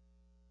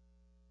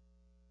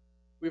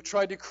 We've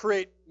tried to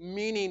create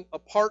meaning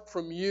apart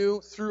from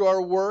you through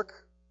our work.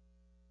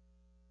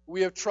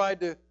 We have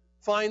tried to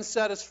find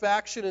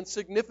satisfaction and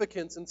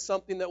significance in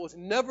something that was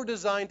never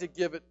designed to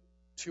give it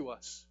to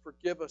us.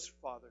 Forgive us,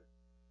 Father.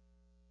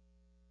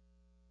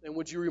 And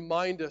would you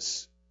remind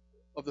us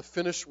of the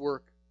finished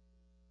work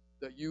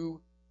that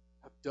you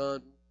have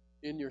done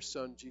in your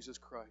Son, Jesus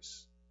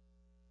Christ?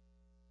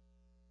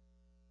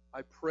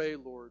 I pray,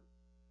 Lord,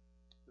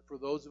 that for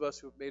those of us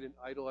who have made an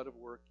idol out of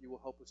work, you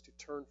will help us to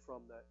turn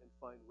from that and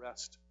find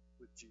rest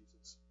with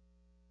Jesus.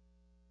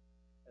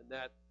 And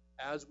that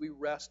as we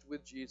rest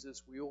with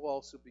Jesus, we will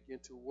also begin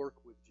to work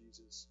with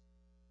Jesus.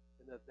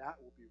 And that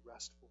will be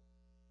restful.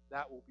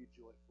 That will be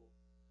joyful.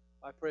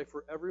 I pray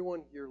for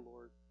everyone here,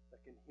 Lord,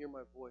 that can hear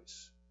my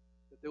voice,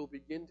 that they will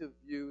begin to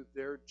view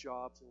their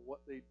jobs and what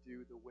they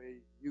do the way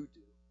you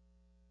do.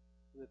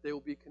 And that they will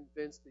be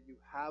convinced that you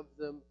have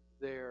them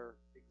there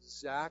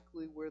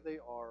exactly where they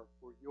are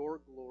for your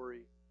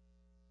glory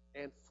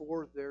and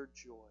for their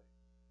joy.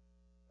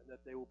 And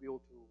that they will be able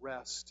to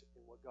rest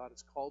in what God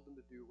has called them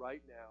to do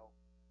right now.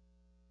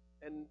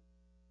 And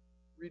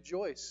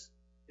rejoice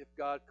if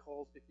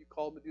you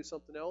call them to do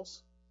something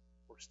else,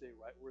 or stay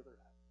right where they're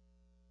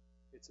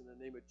at. It's in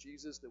the name of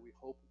Jesus that we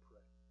hope and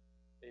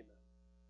pray. Amen.